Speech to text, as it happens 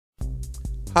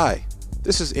Hi,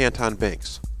 this is Anton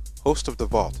Banks, host of The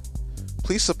Vault.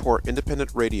 Please support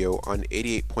independent radio on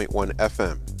 88.1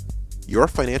 FM. Your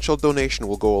financial donation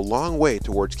will go a long way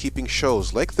towards keeping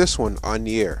shows like this one on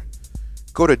the air.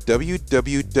 Go to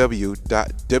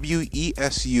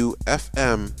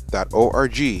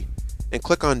www.wesufm.org and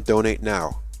click on Donate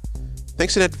Now.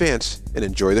 Thanks in advance and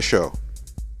enjoy the show.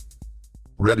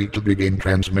 Ready to begin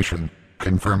transmission.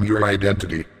 Confirm your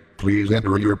identity. Please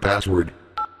enter your password.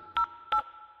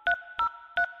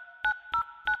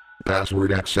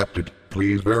 Password accepted.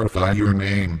 Please verify your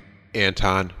name.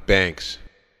 Anton Banks.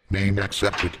 Name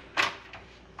accepted.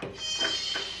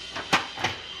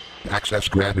 Access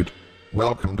granted.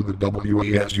 Welcome to the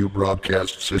WESU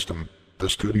broadcast system. The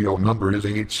studio number is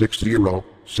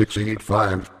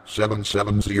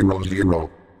 860-685-7700.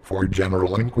 For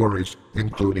general inquiries,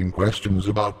 including questions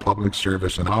about public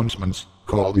service announcements,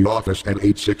 call the office at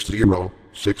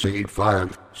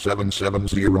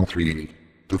 860-685-7703.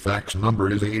 The fax number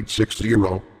is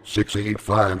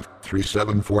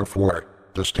 860-685-3744.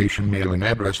 The station mailing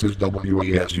address is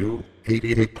WESU,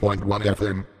 88.1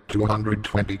 FM,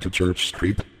 222 Church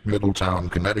Street, Middletown,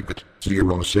 Connecticut,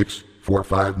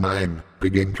 06459.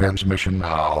 Begin transmission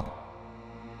now.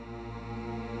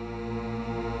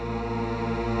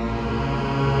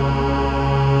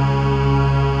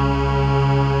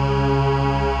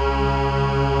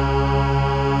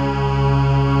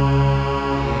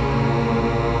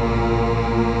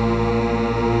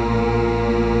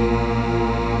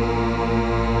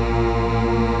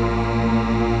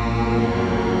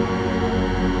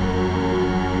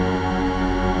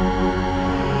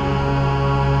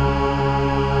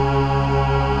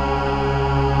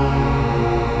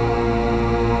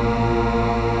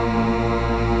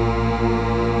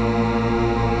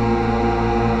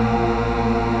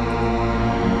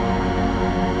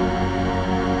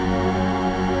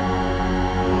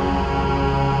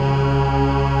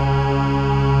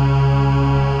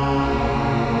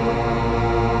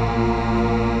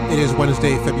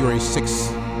 Wednesday, February 6,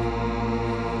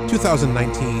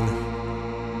 2019.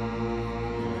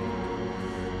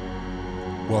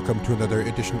 Welcome to another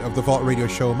edition of the Vault Radio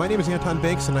Show. My name is Anton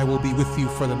Banks, and I will be with you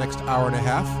for the next hour and a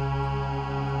half.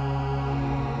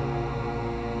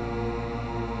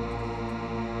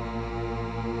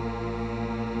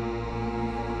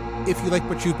 If you like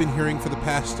what you've been hearing for the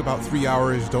past about 3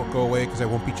 hours, don't go away, because I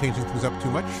won't be changing things up too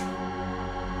much.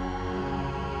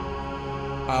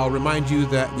 I'll remind you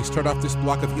that we start off this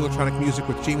block of electronic music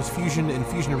with James Fusion and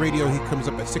Fusion Radio. He comes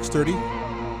up at 6:30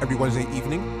 every Wednesday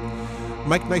evening.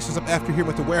 Mike Nice is up after here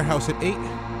with The Warehouse at 8.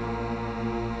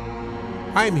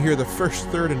 I'm here the first,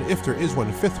 third, and if there is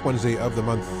one, fifth Wednesday of the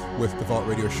month with the Vault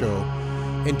Radio Show.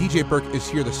 And DJ Burke is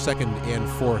here the second and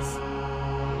fourth.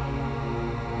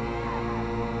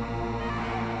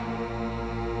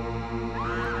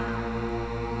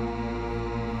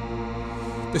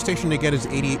 The station again is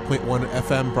 88.1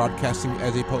 FM, broadcasting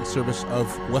as a public service of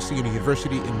Wesleyan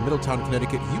University in Middletown,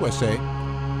 Connecticut, USA.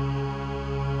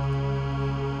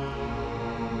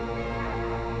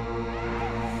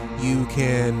 You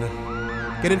can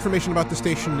get information about the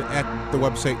station at the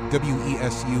website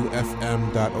wesufm.org.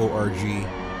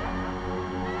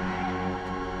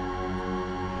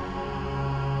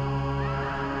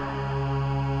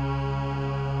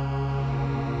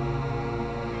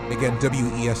 Again,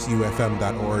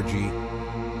 wesufm.org.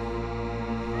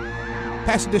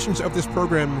 Past editions of this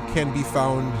program can be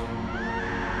found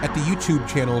at the YouTube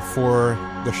channel for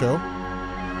the show.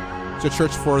 So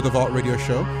search for The Vault Radio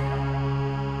Show.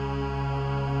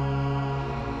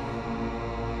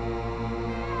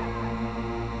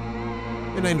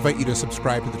 And I invite you to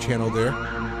subscribe to the channel there.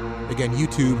 Again,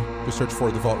 YouTube, just search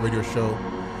for The Vault Radio Show.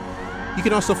 You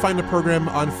can also find the program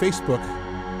on Facebook.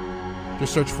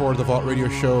 Just search for The Vault Radio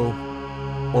Show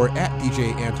or at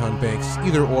DJ Anton Banks.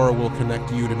 Either or will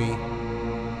connect you to me.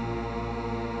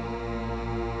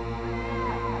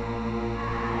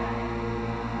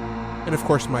 And of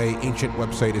course, my ancient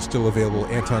website is still available,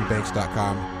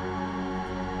 antonbanks.com.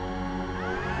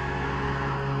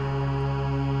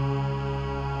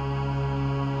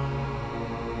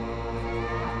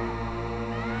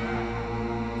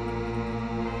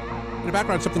 In the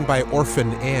background, something by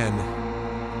Orphan Ann.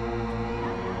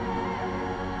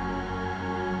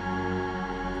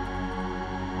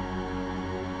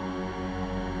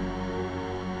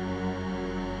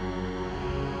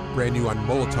 Brand new on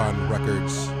Moloton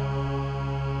Records.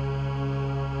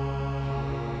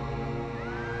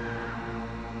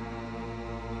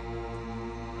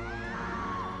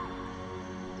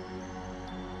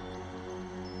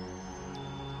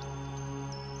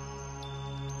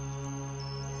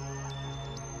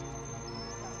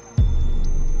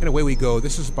 And away we go.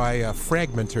 This is by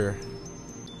Fragmentor,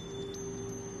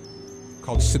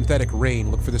 called Synthetic Rain.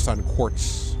 Look for this on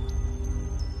Quartz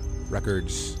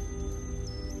Records.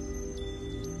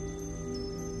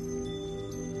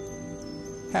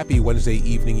 Happy Wednesday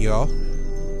evening, y'all.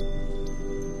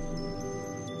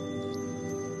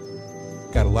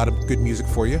 Got a lot of good music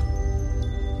for you.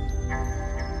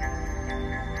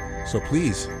 So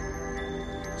please,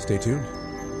 stay tuned.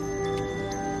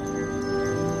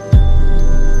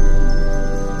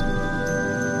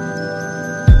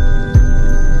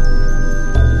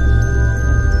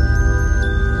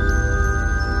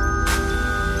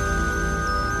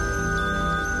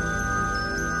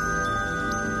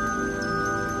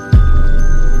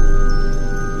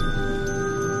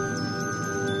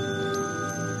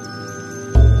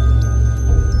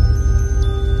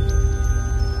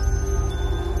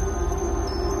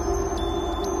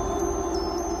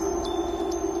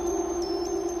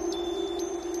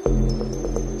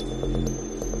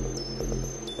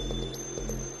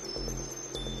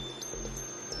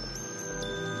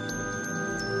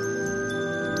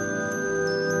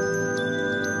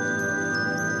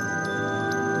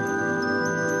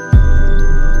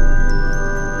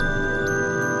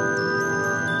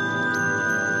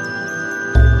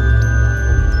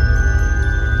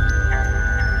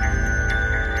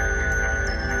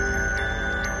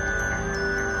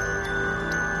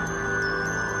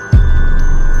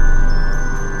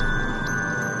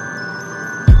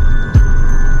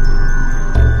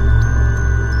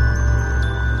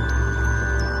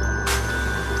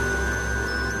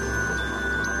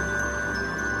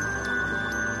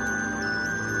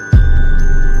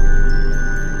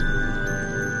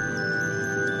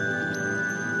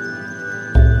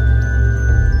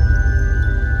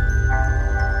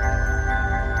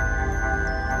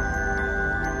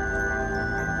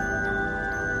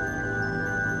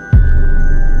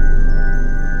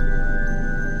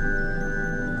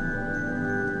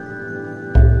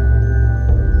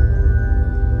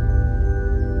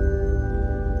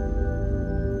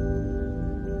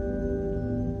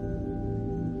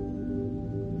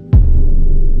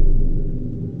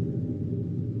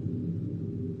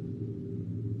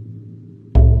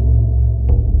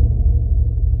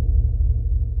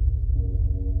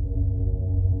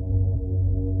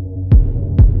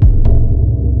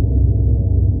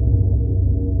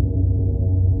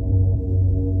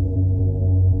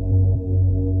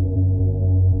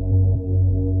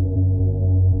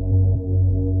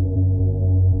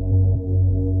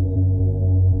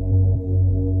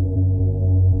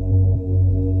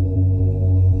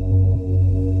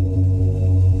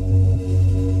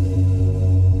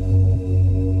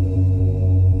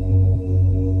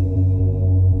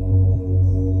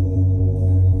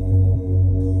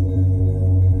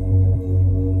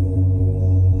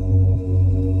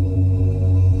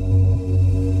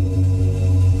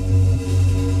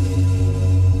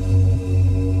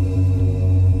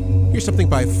 Something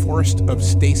by Forest of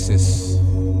Stasis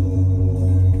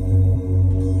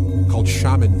called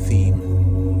Shaman Theme.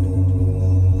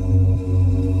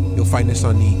 You'll find this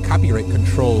on the Copyright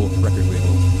Control record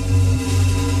label.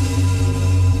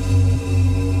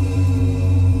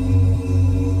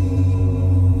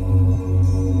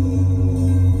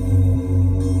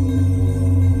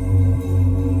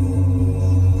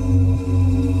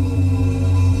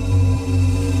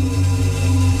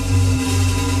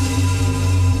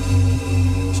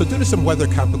 So due to some weather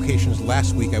complications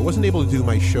last week, I wasn't able to do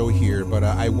my show here, but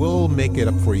I will make it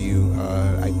up for you.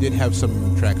 I did have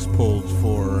some tracks pulled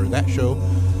for that show,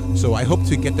 so I hope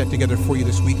to get that together for you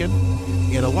this weekend.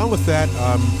 And along with that,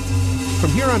 from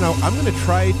here on out, I'm going to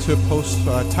try to post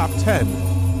top 10,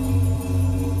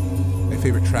 my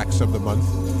favorite tracks of the month.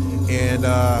 And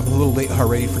I'm a little late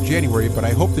already for January, but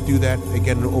I hope to do that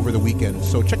again over the weekend.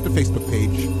 So check the Facebook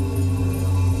page.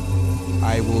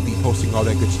 I will be posting all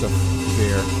that good stuff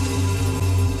there.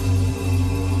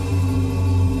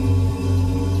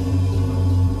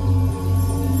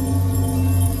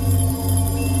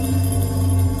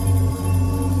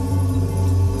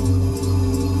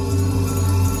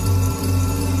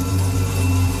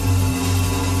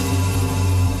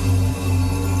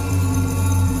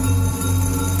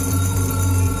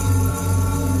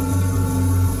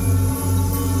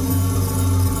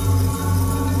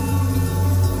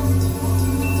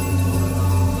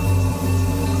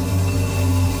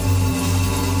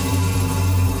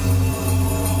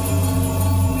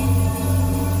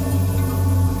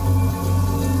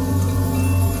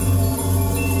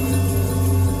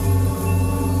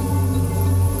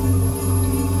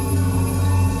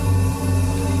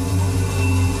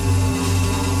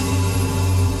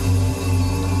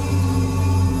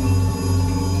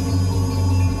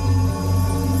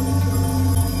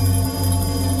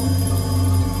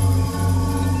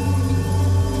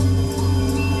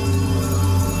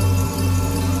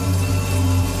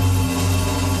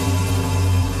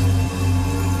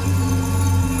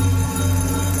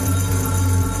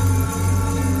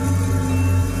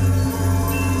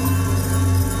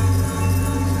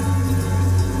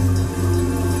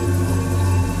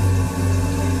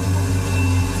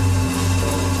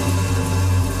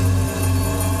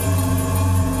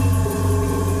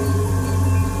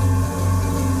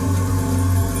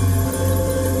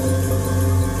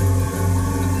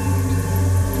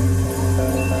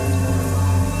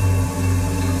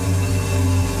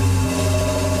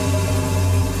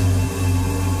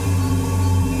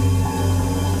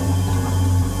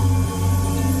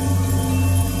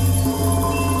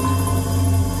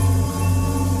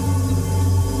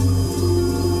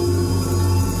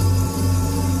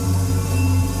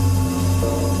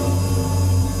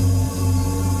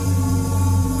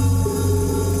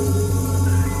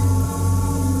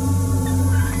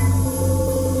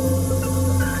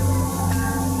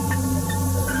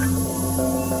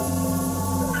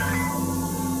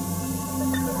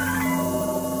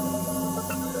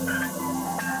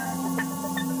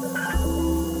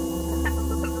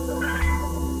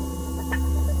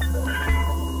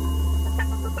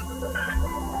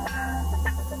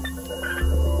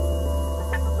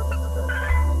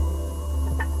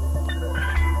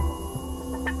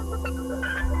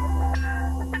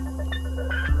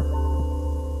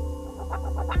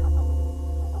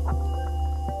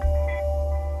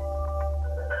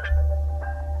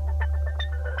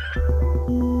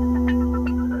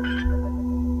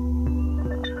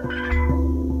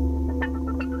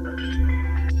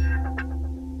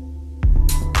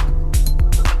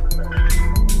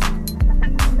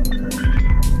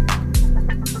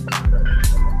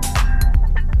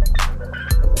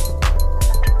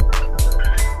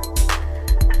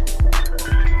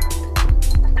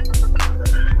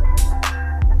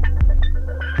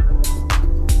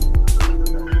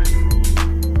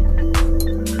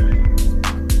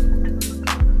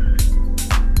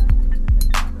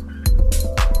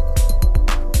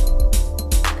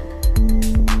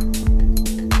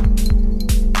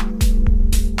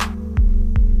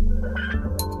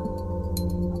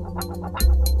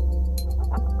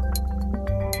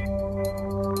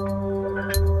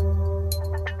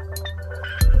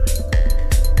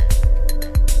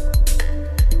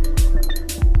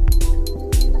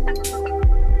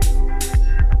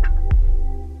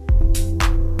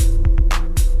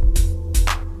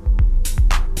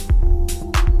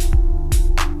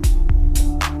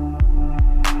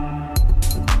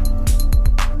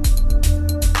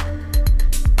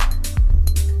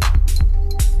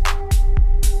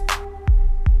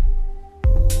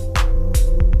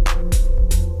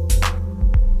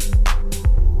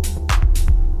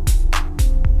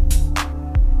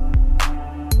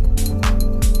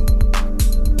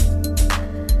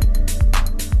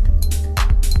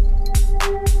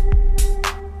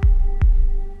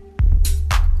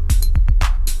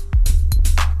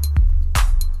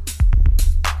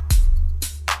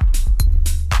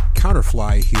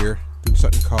 Counterfly here, doing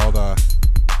something called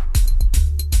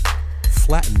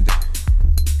Flattened.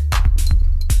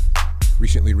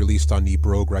 Recently released on the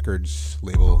Broque Records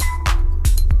label.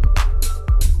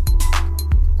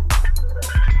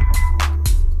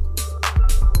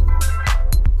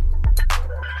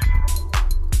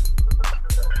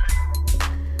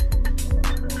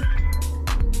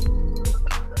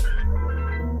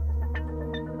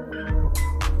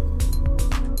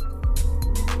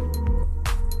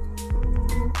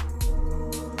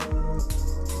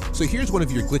 So here's one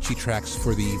of your glitchy tracks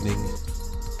for the evening.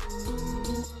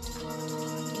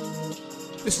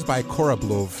 This is by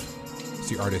Korablove, it's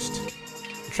the artist.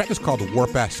 The track is called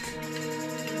Warpesque,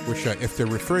 which if they're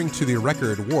referring to the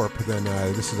record Warp, then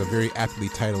this is a very aptly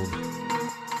titled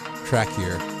track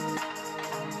here.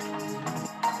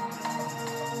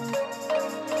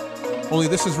 Only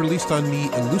this is released on the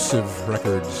Elusive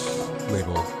Records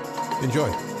label.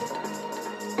 Enjoy.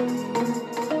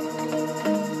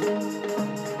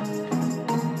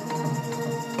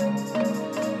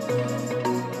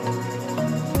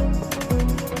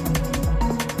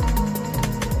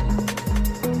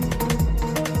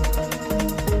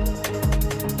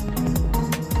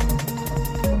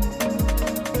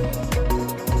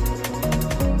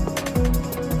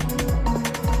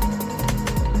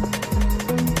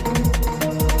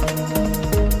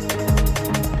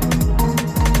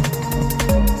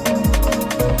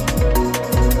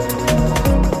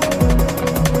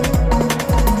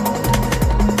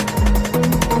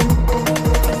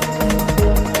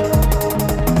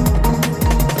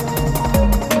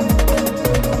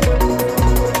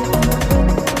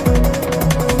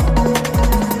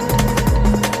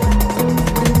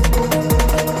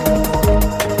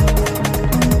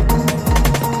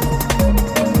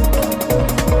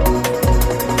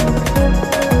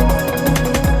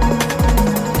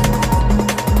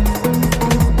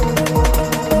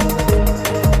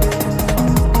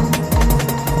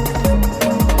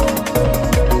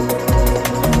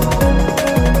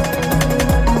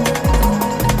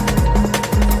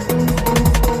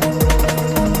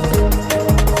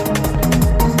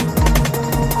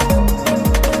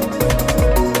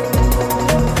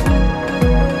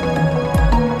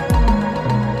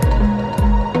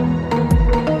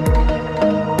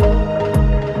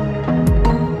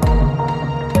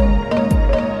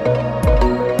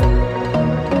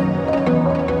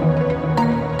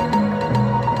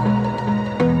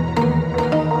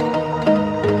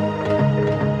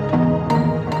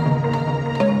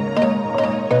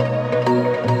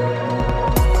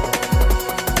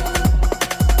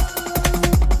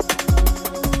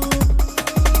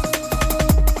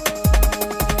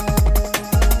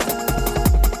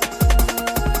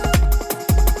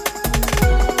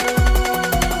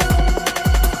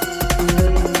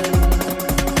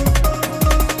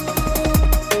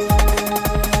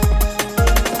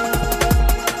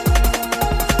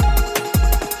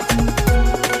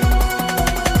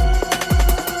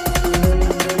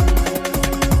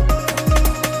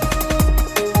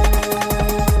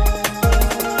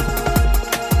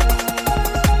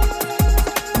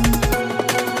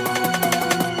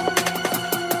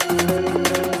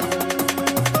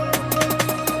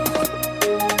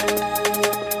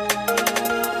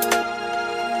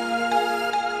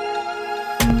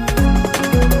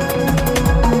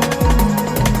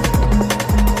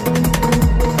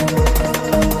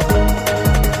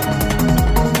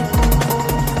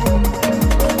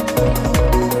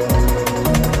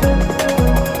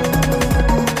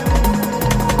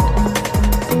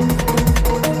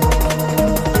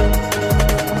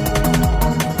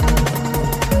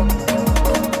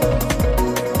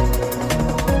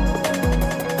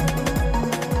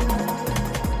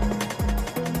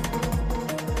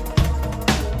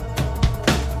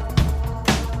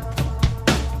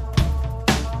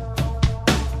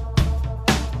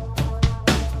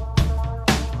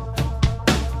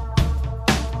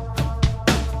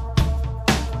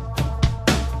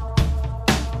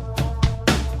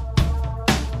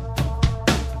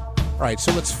 Alright,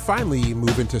 so let's finally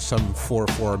move into some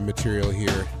 4/4 material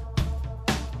here.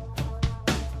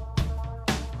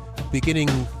 Beginning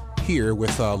here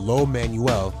with low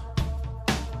Manuel,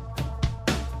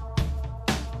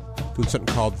 doing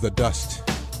something called The Dust.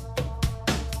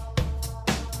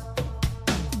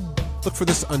 Look for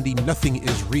this on the Nothing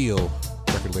Is Real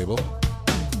record label.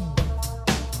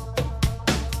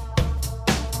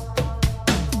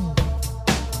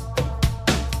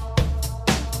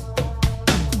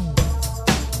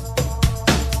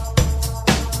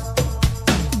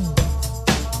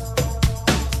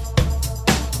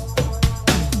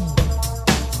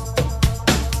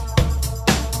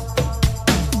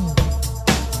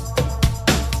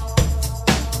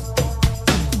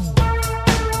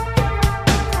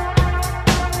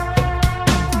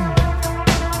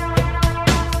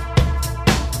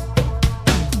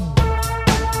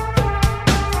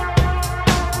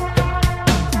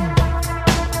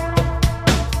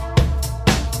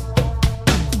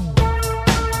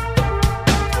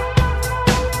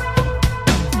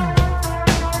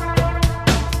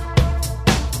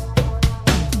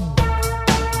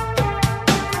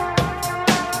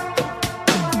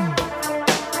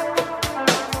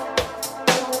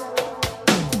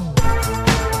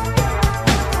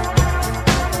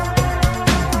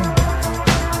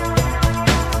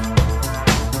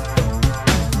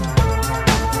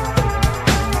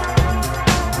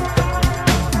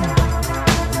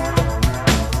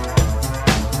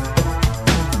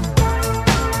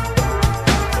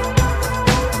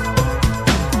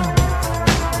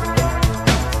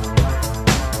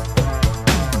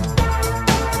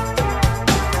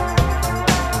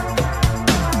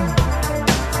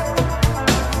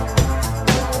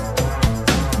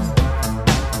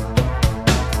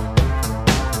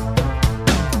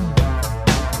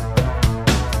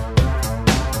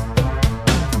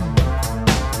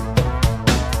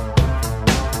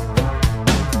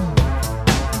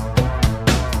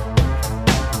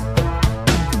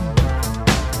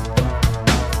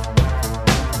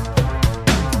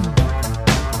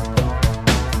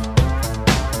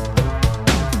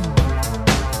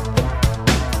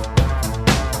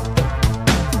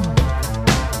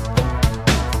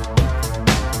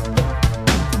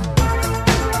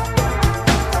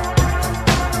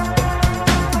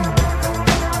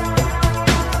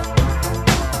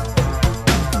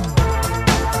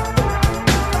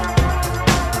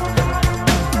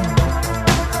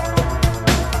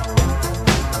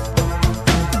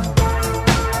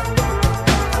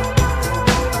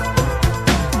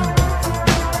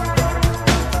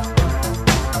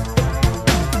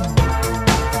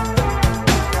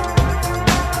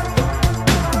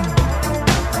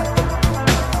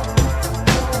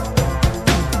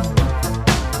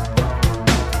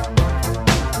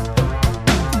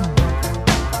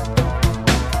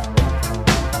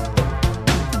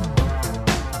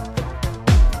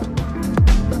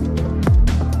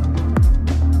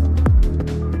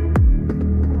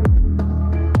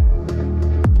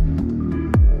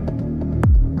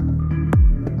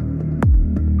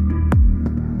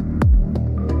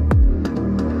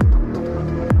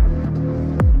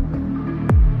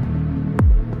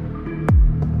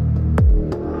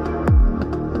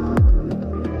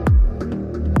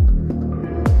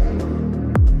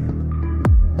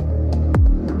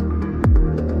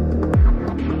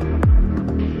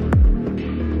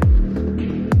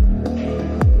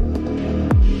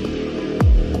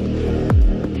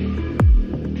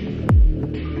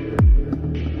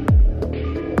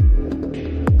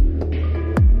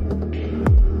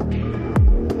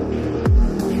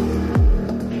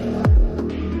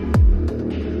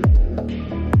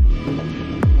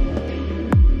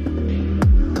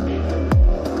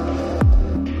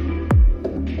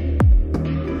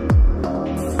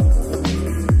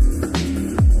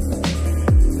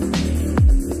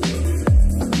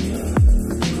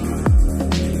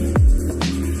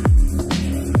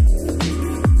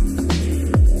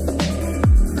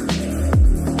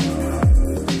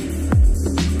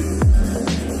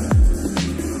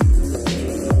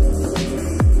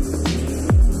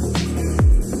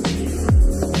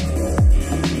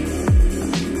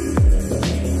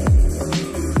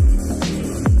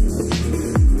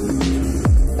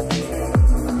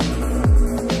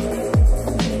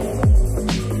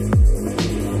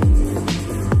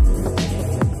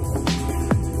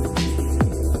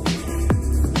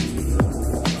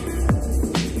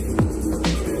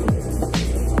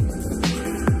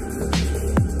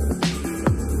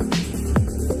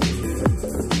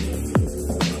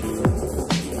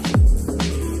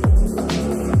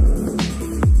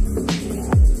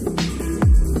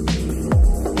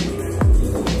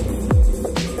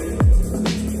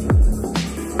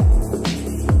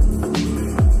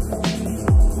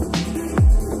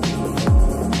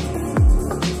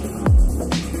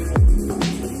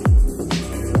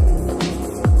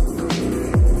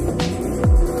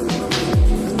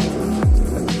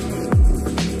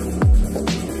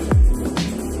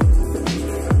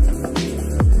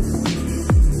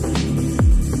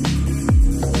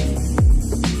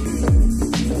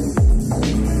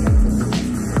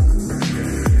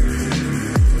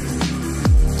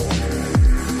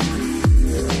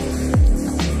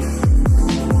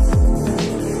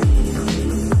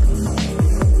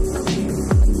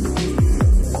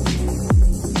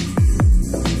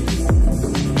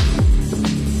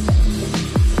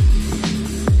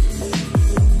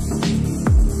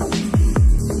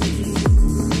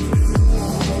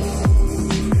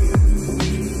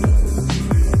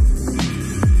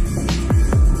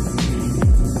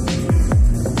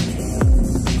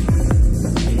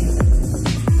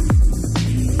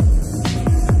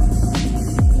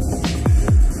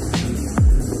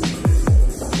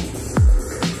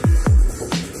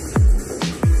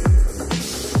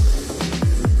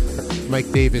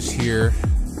 Mike Davis here,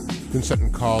 doing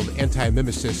something called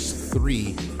Anti-Mimesis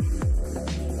 3.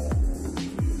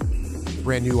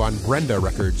 Brand new on Brenda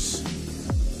Records.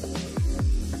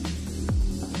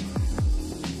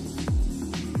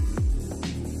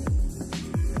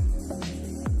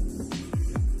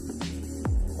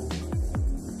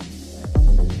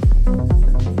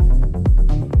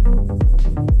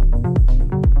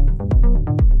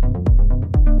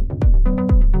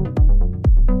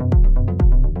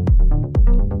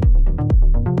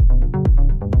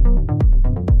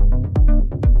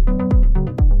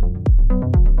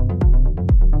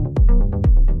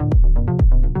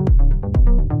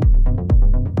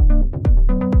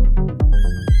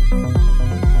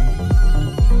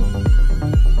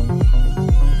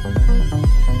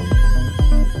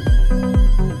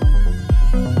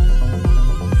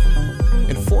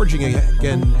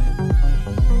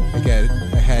 Again,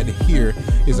 ahead here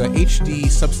is a HD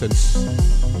Substance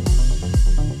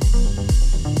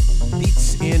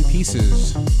Beats and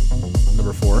Pieces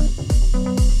number 4.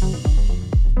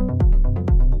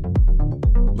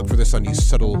 Look for this on these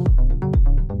subtle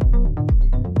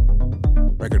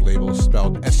record labels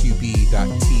spelled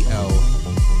Sub.Tl.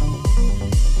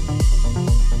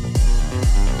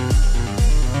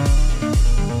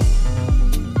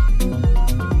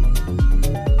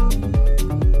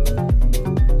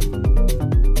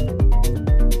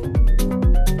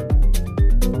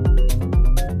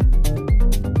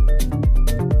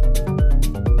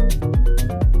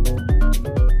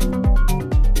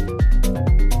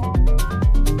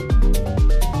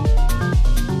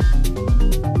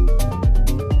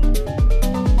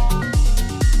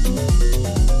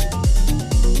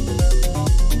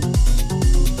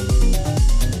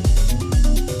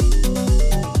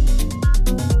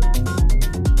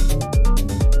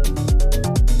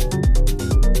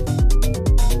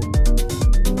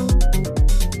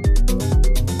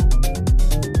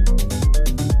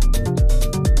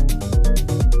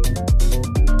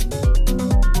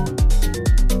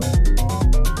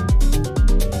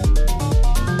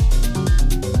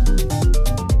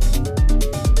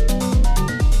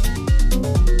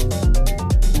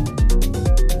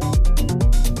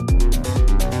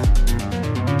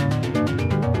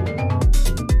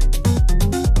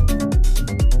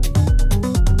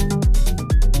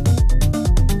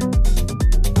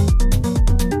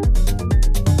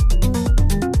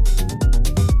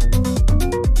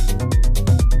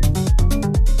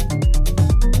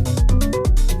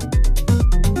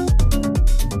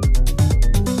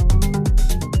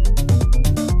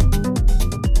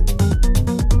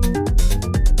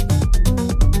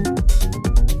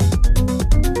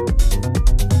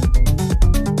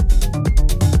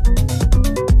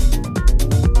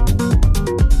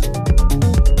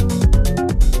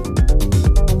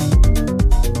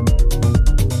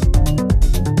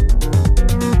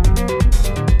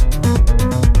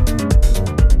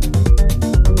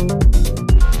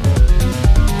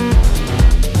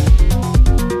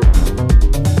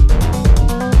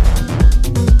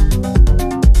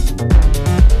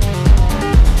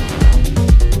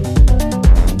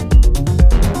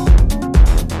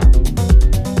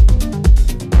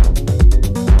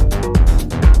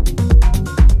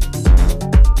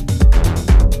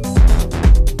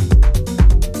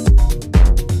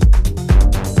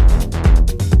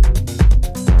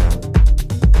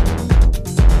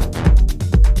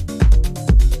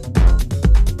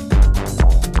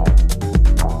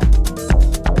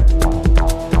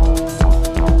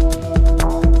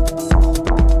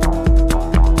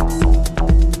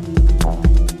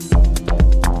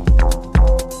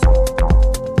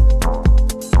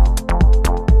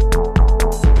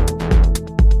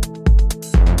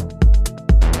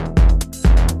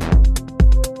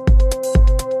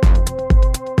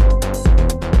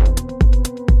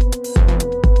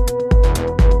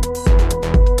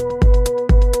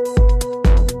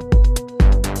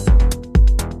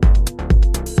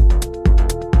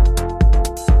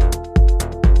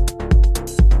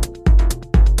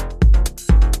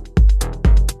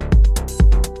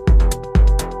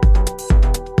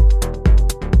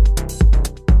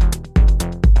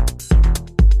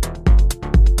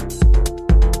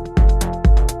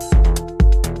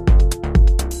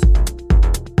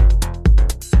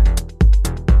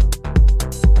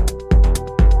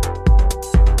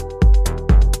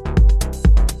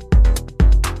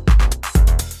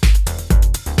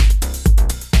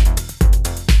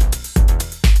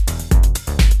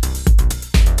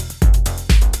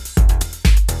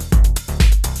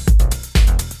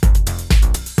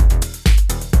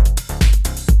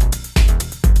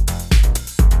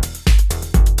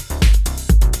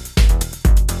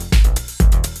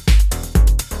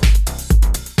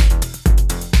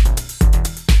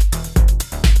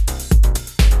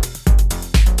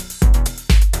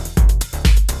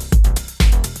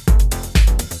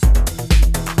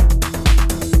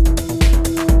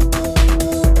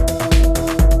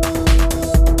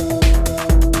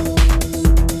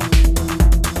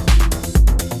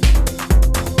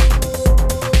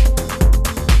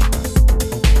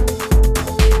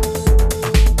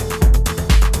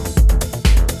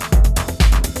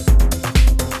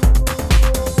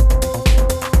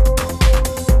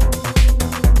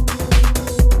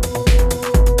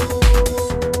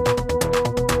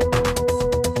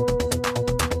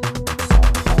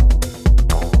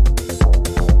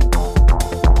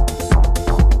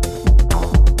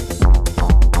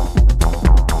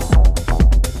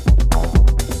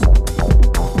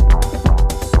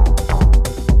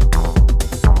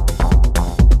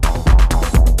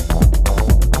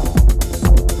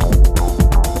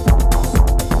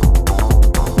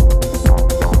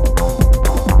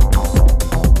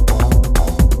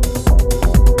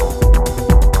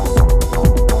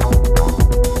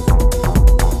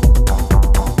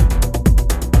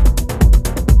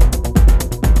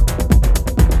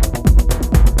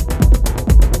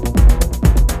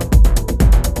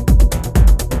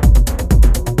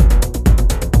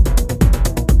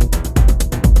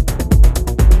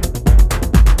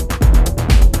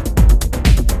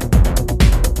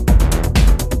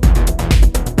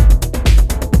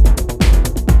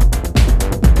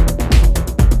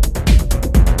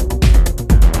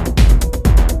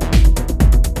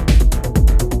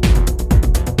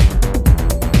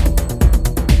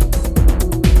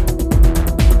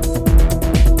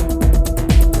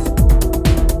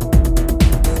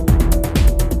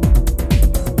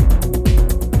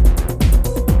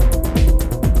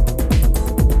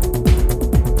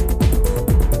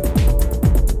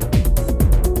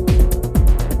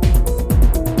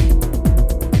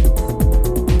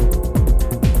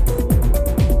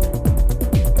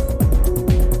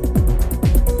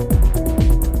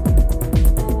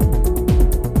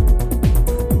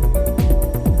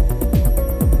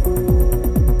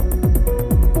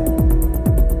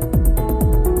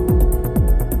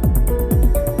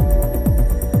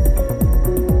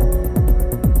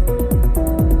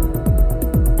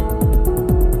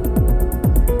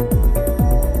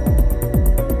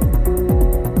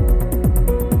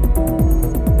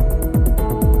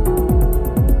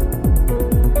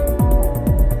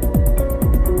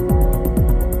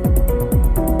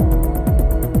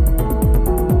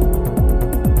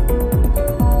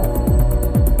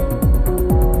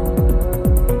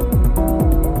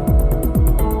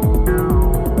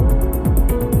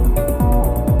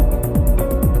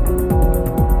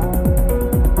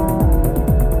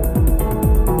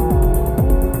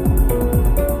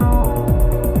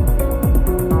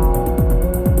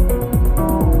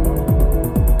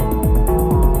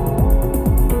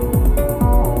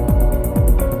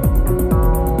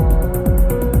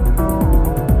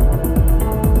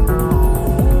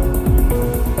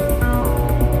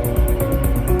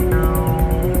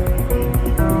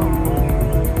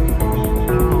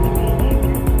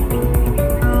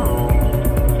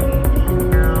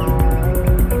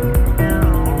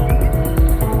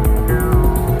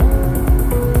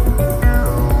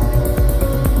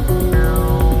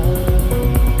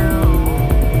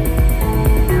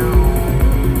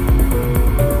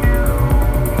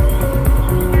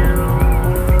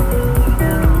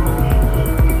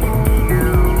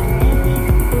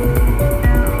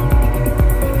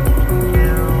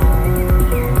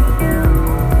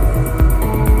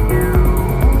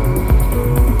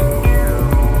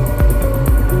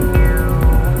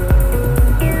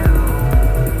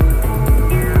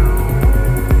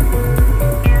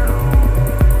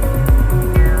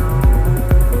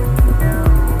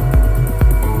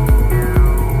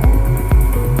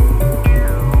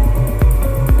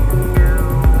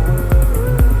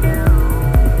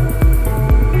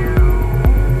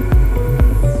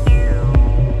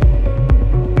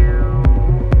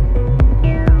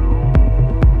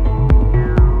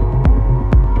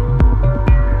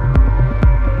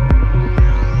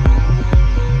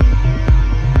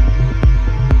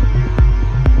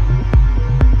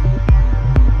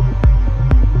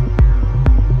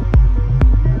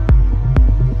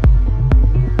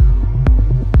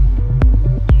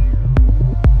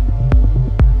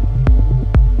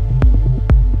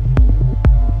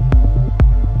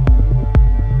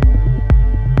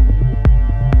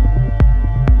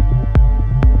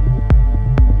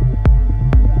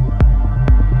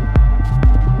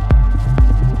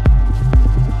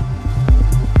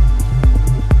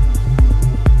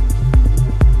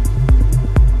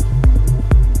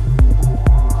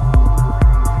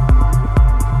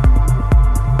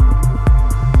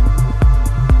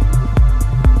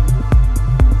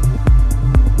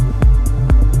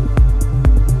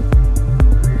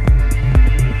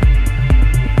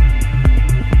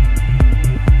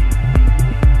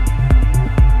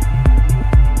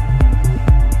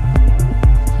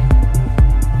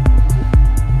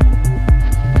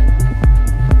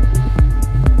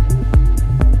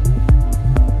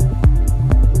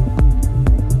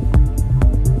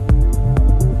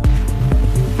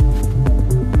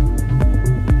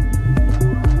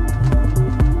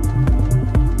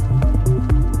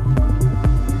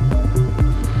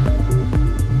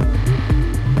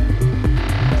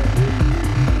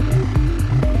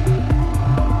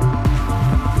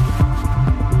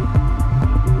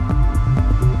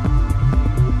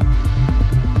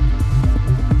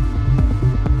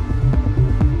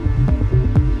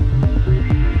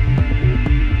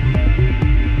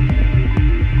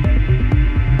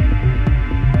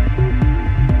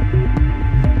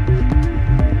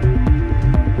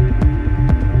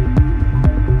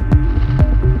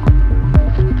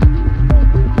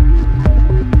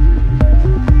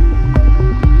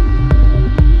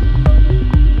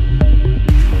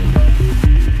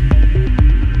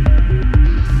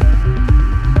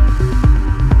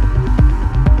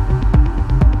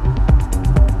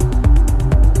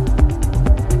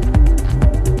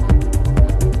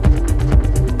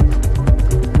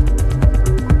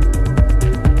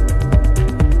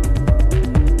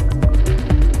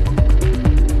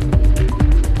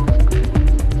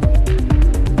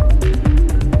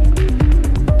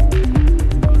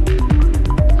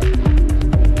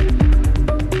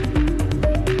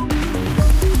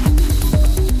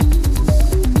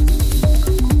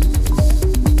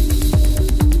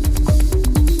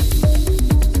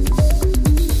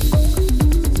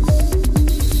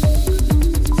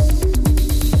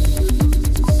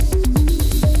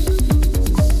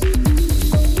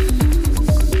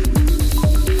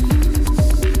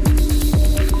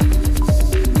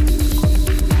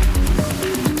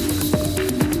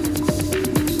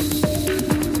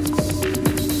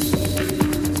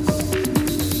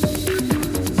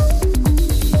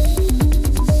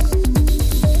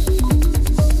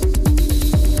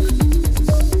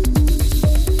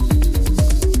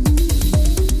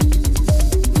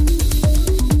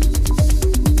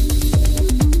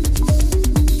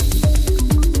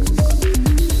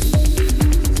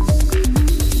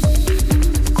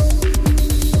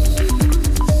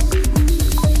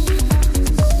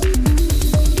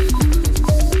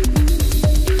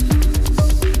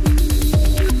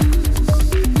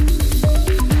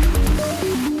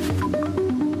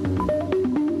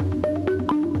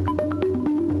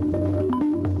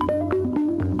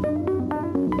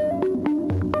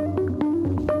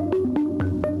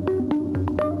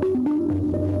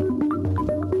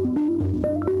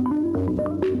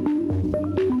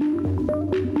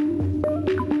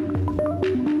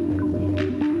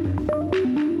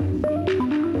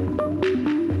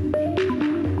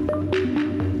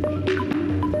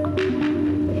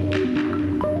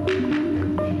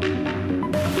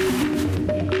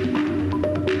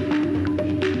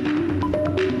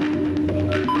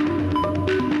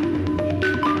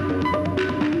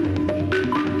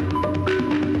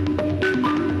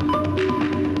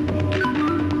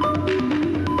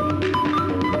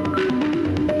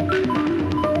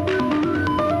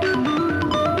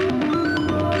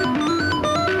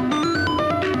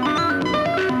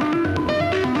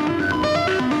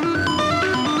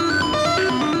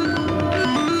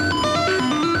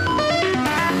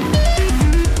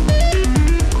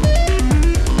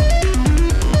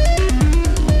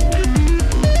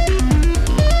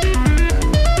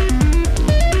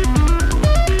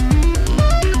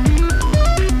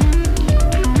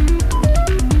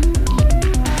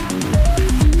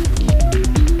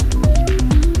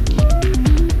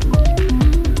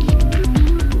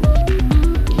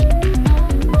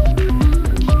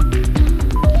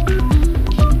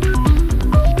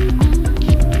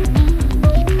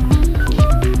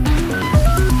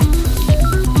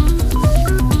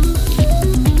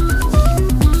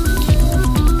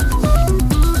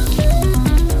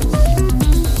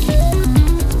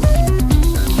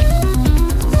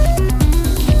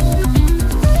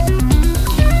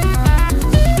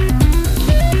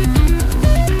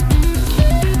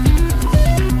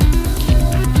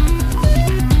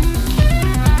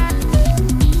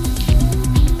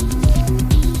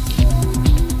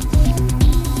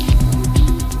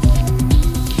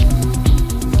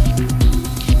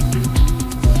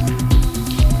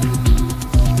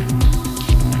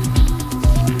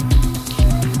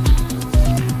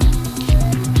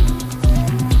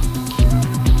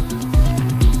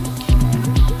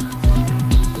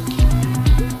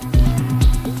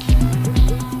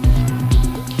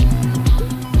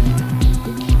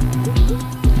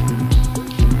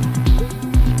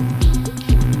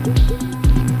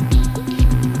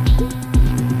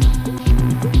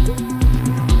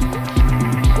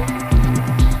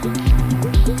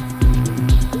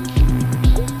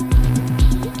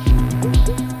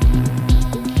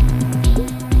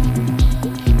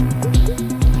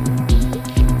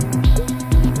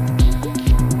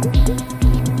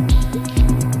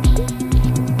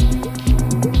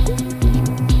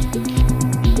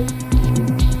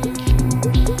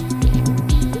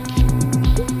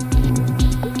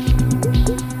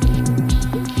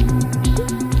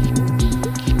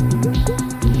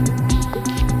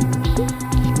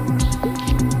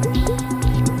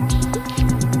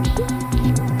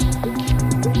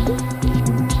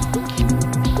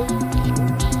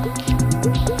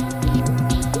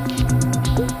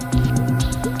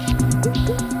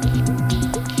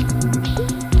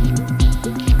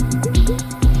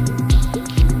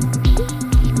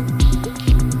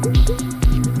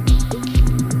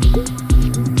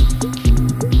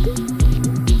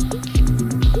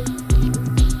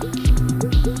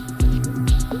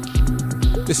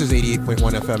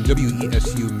 FM,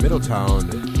 WESU Middletown.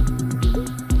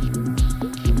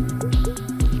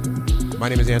 My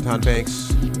name is Anton Banks.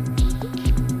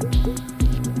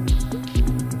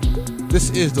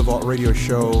 This is the Vault Radio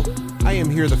Show. I am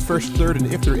here the first, third,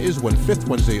 and if there is one, fifth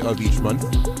Wednesday of each month.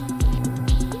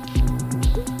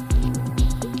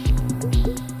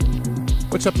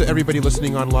 What's up to everybody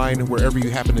listening online, wherever you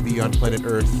happen to be on planet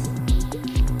Earth,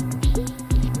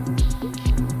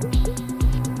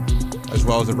 as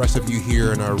well as the rest of you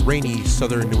here in our rainy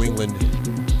southern New England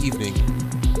evening.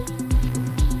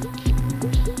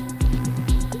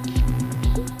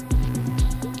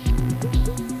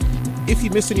 If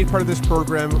you missed any part of this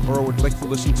program or would like to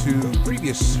listen to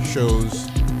previous shows,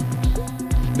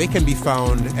 they can be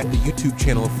found at the YouTube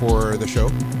channel for the show.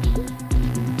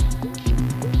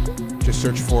 Just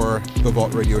search for The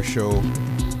Vault Radio Show. You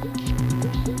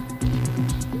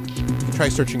can try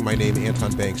searching my name,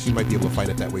 Anton Banks. You might be able to find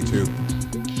it that way too.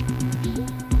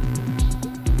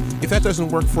 If that doesn't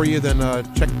work for you, then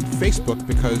check Facebook,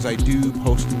 because I do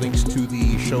post links to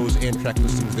the shows and track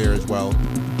listings there as well.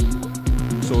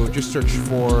 So just search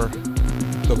for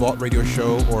The Vault Radio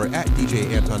Show or at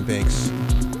DJ Anton Banks.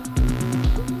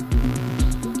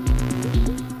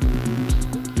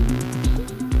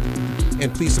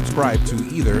 And please subscribe to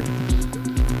either.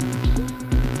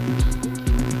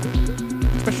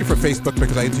 Especially for Facebook,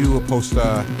 because I do post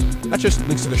not just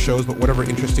links to the shows, but whatever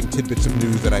interesting tidbits of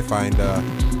news that I find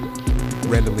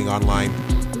randomly online.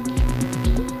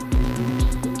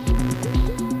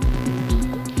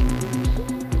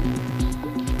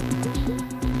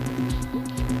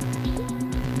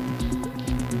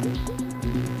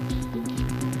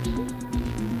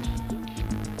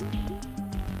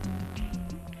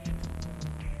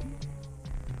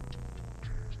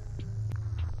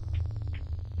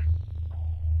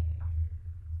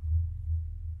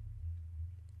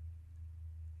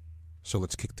 So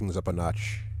let's kick things up a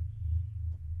notch.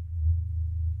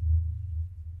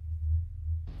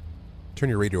 Turn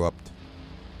your radio up.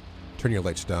 Turn your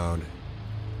lights down.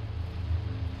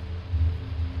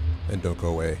 And don't go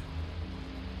away.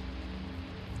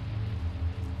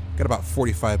 Got about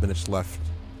 45 minutes left.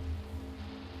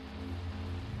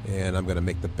 And I'm going to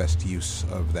make the best use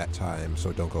of that time,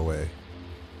 so don't go away.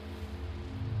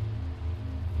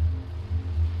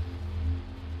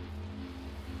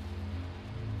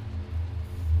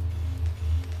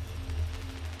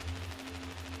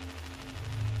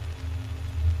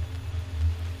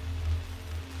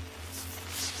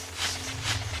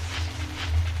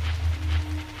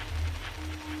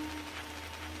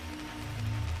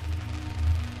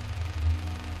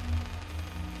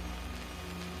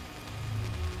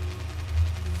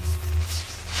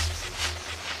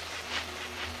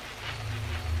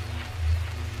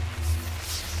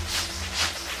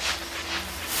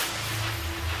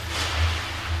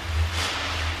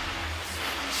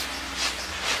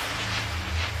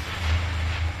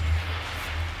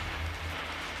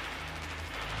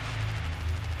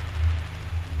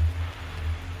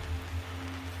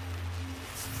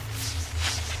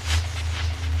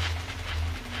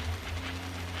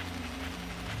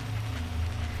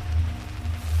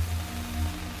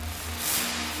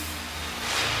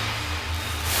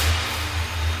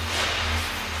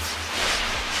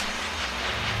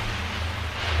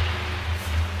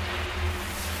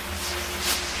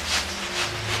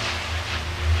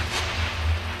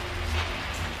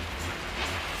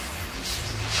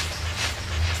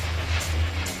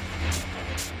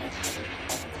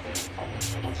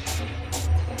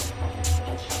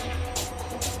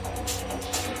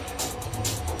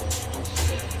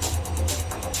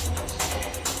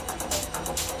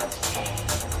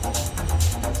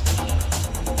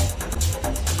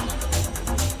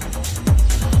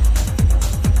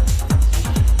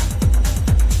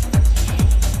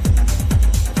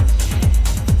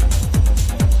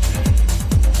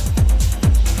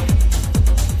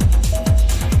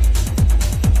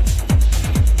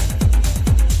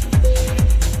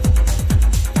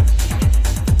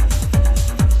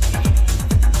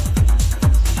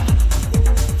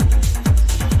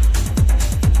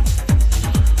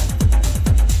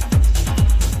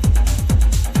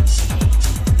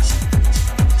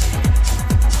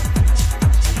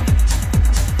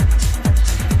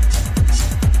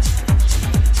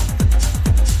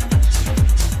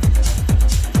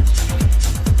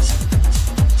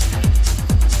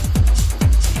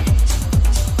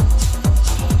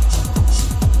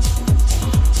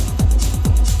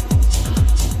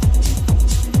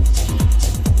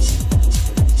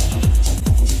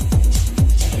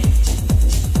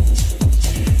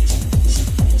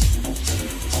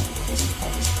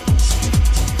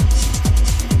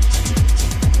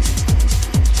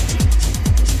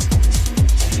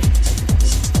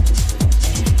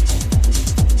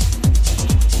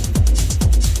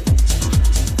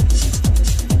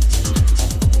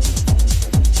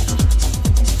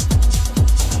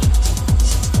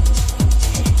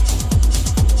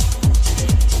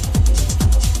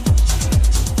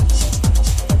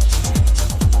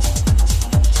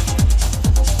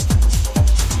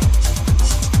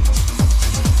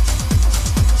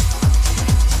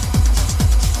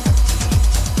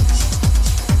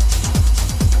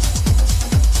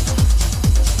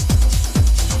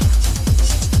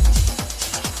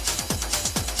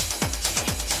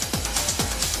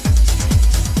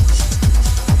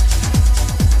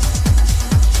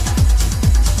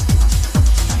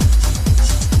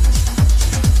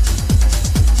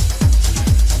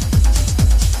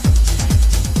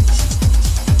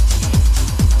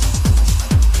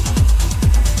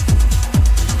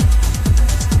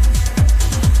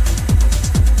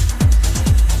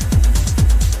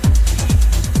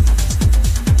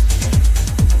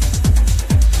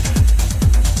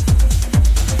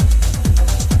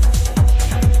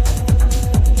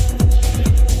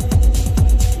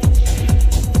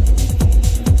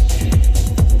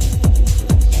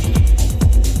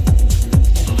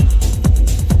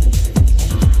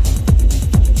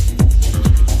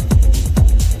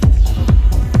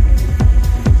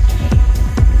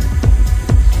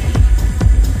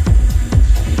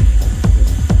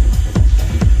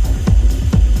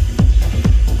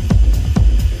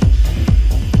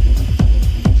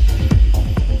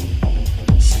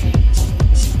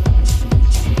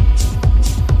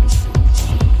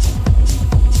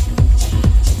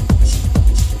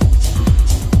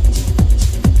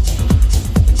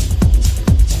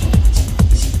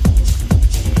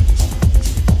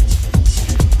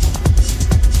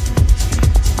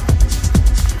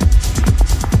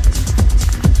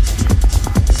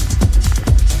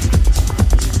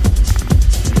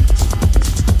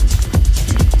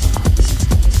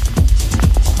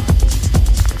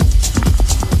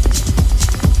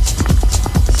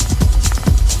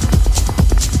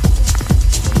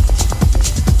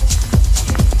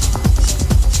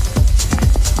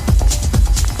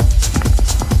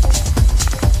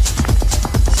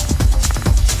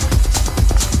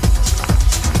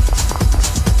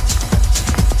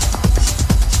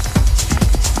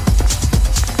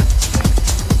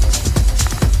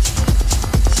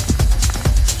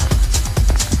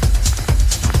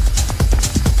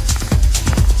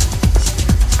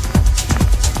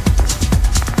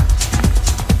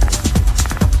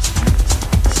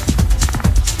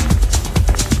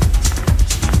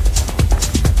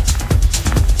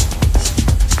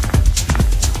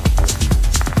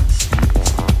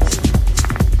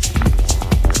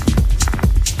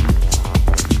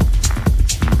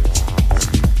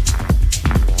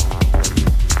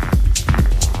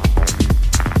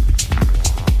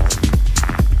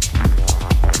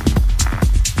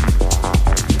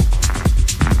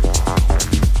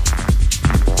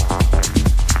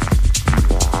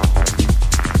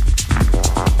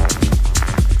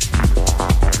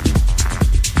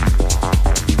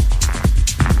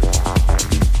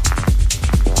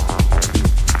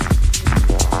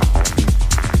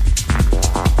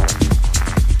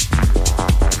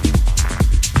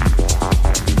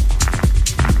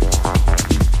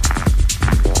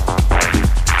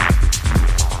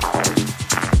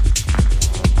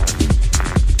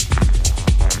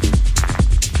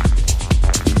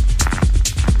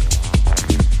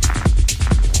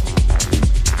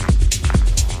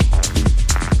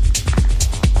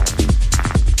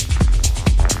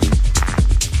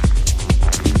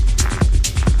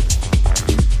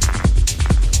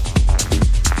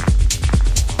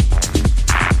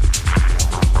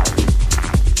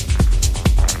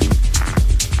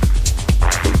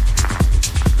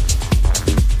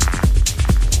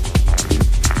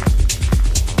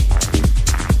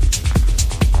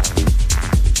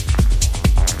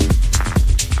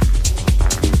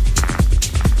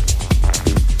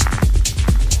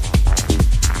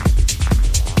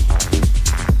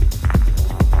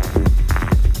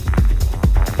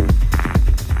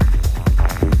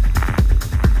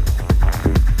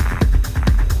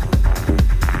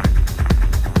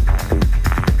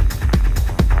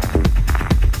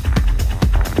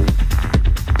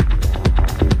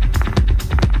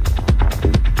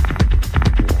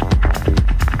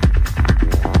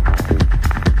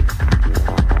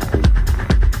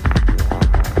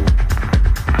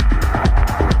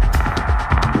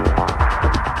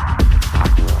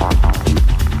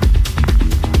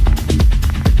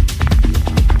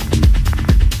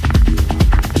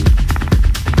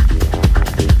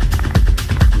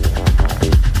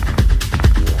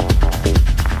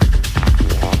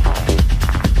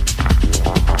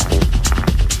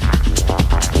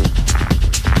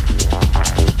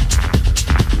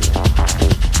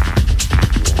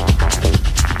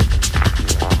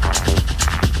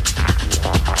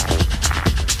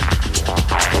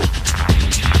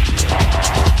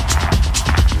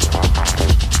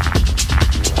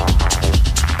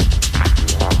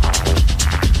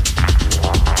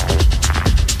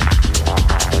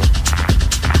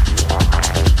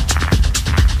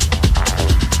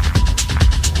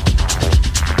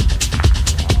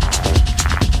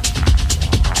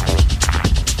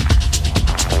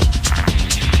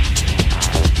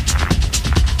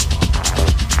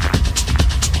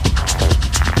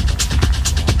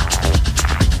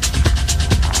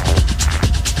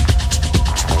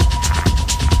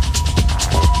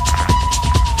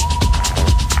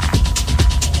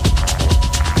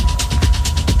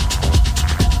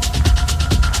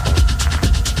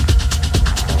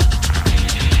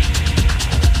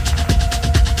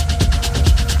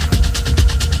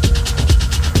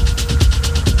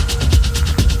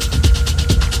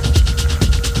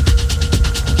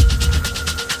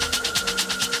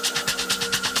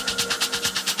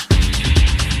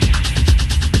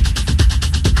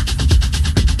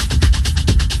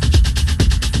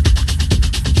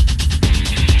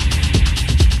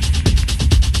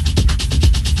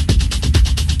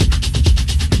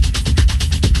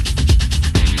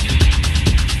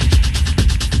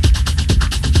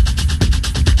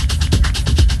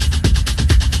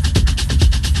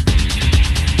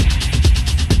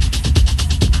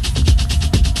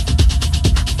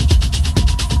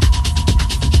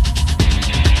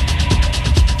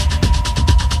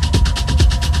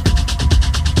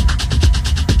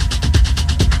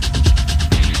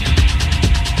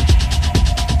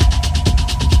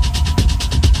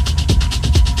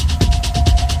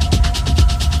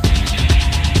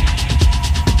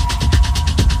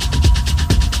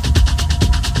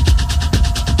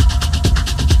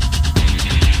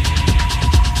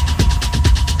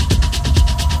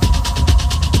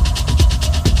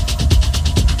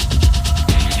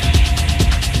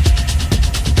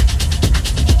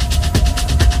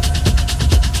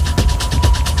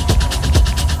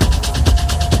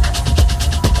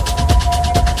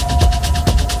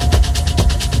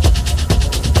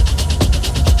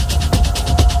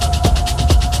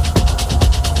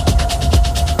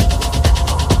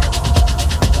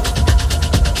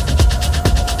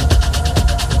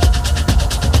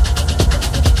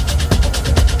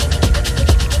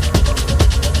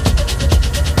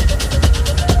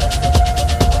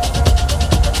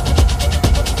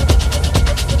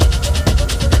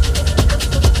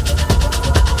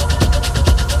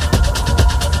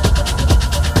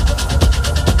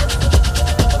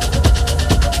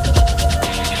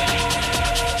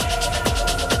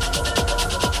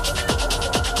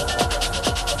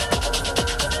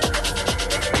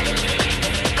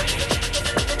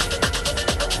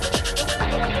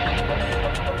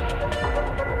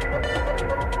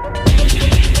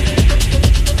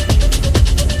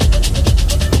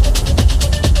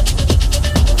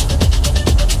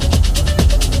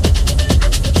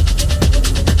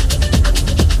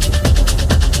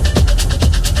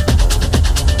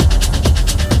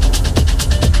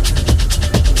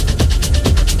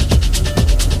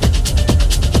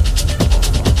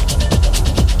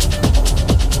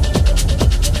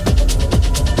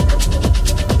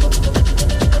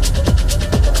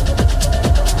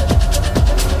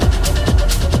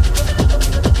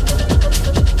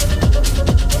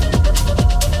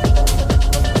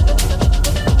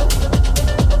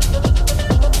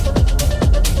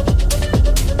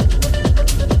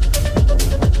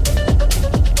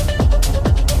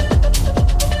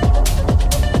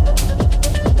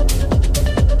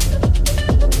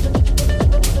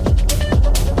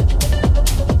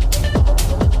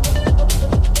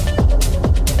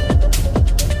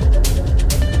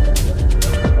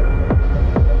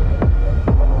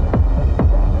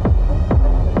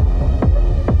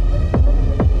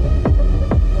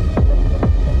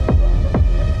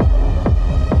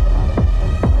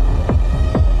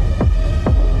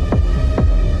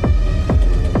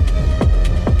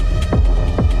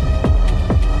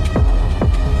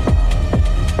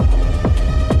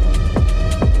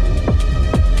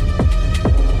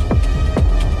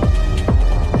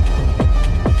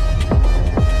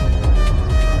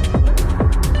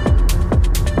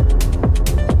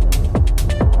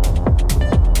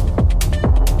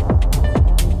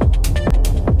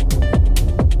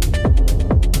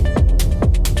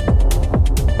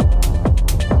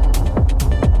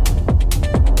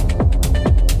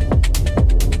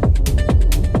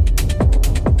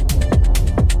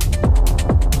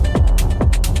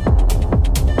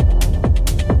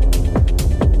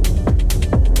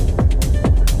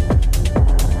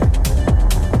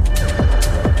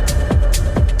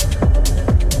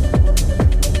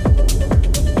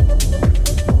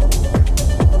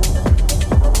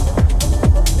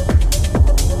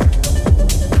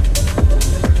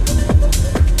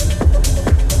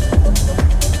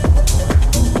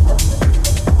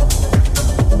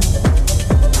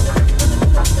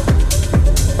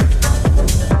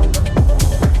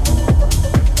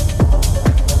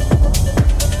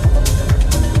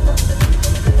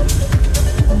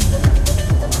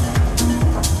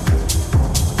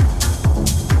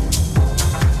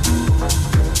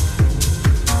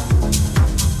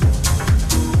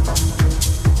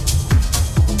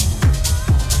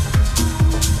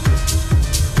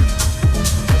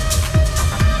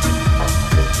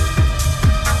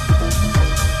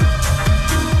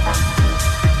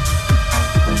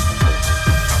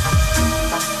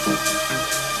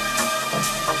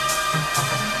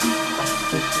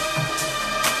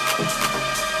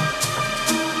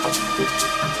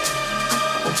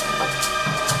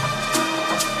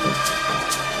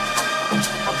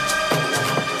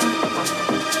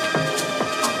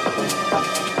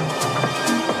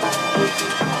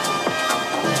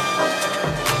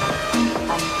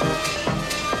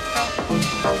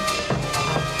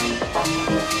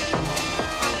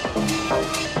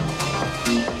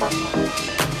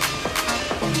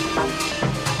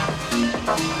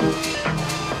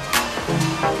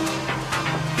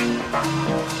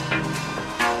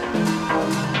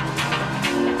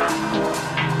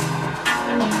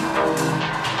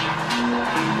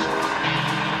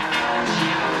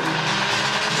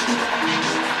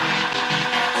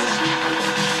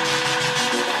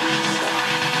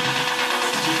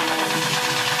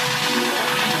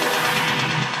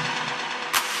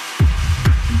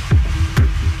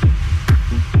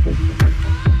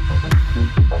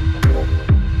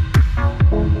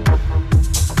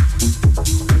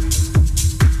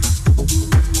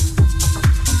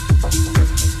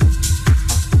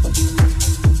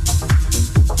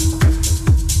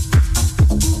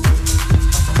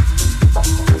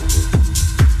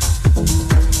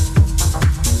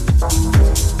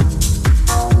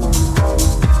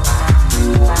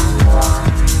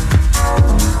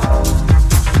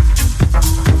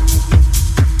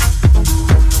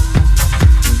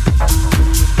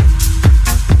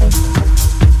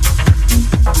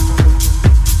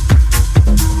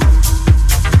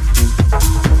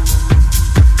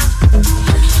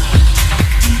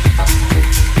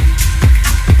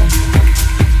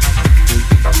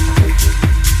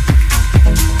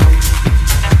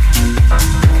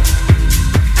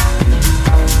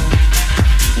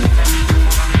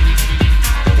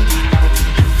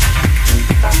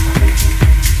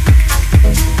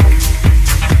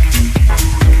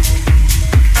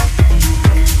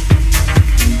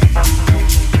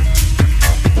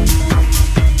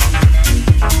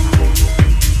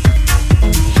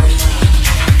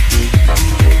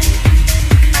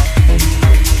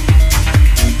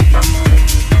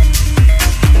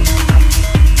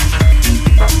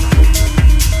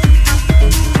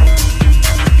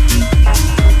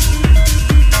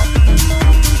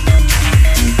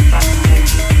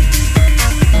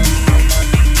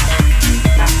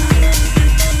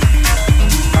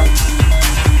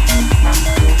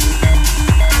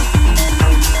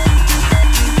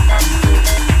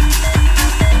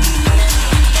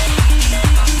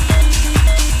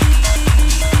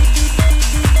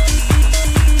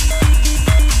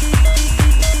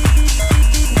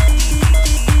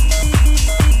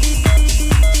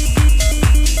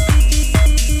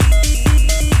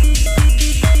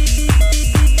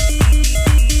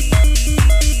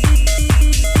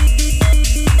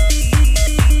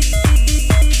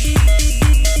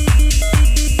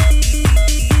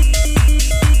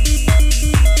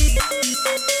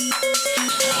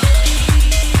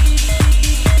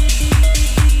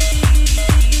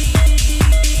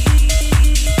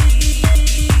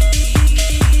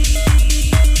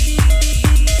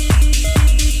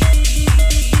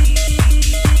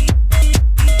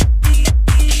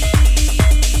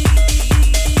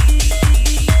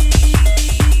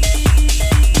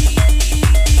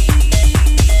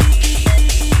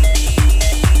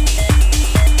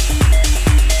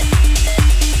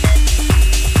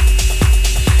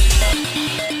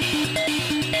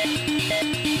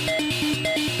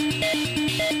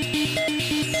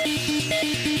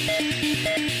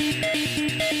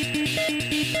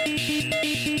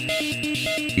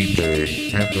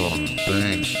 DJ Anton,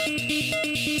 thanks.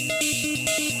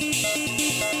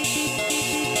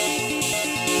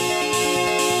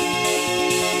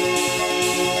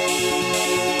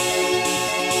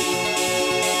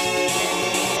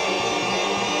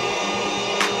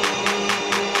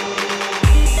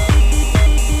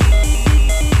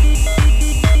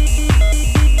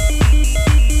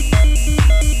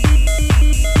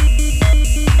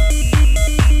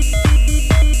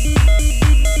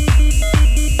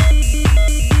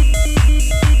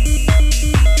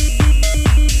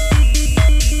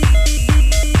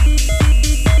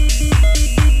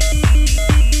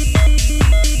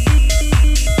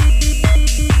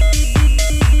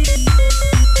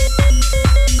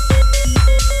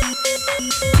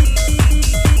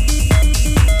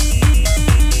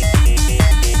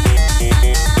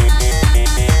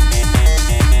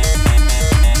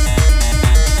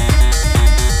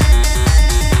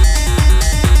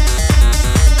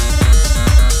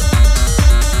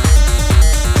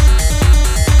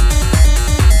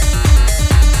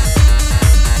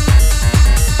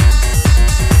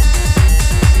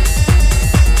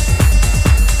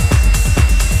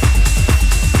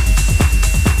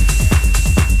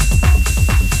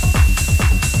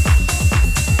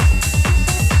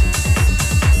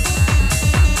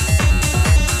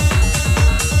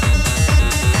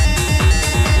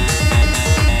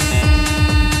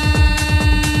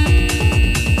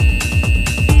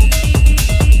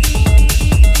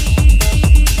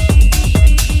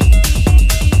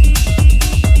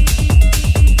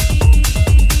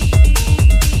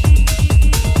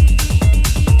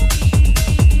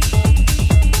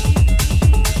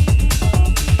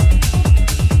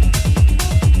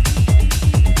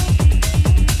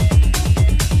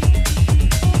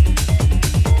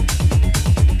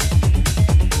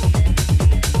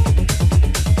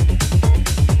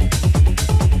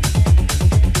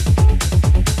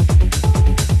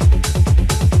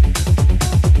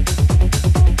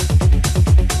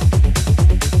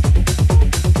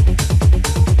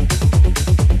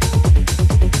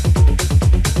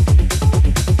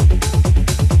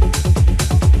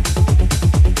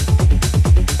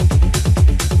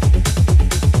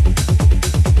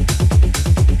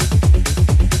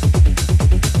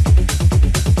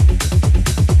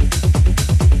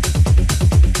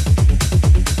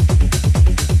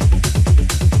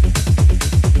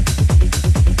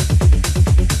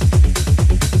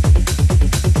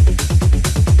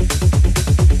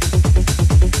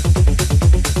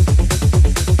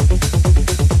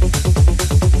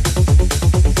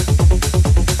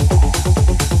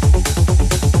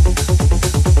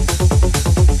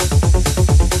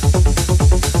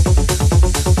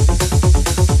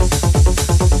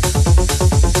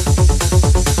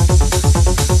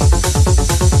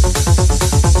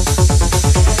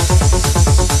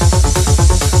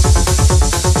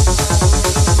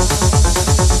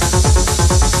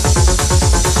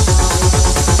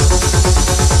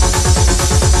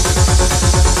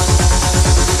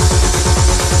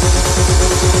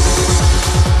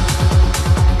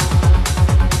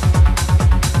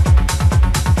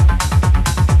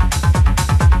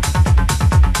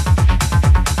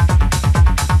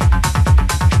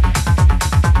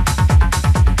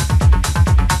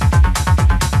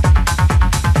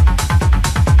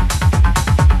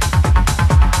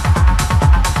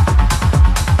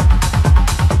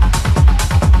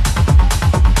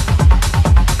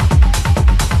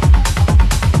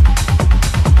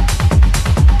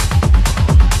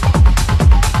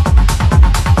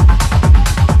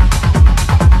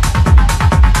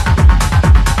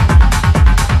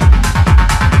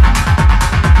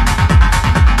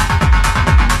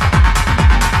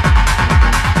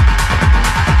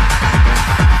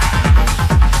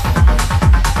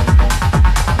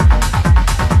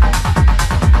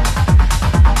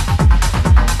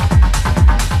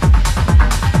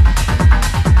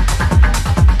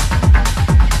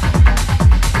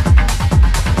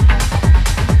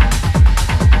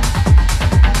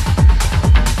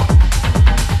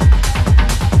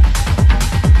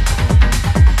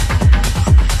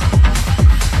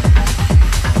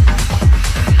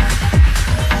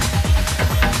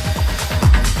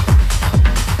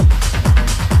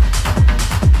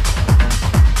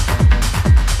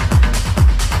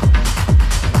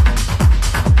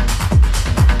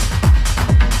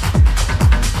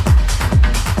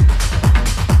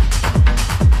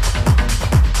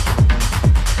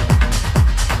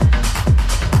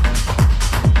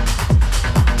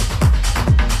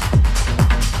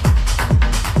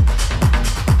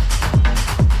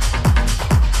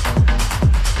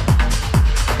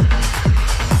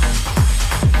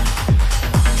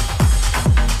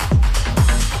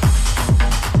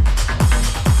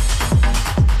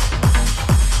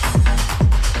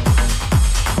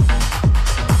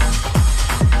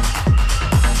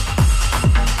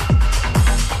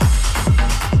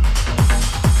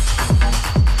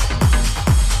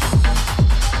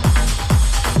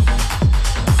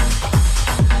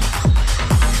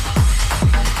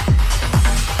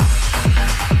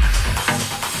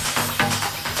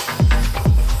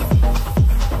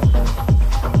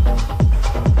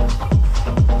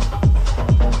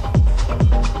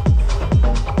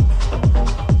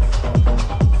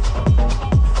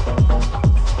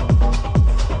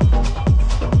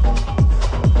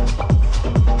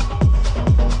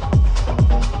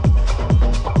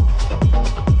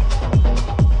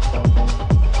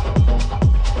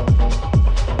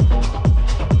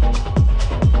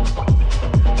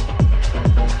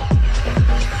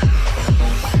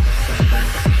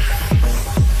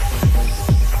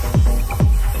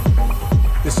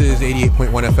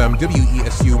 88.1 FM,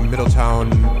 WESU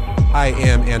Middletown. I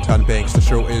am Anton Banks. The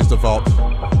show is The Vault.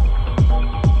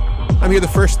 I'm here the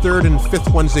first, third, and fifth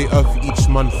Wednesday of each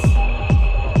month.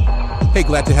 Hey,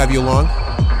 glad to have you along.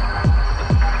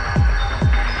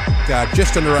 Got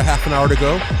just under a half an hour to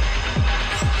go,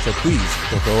 so please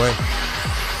don't go away.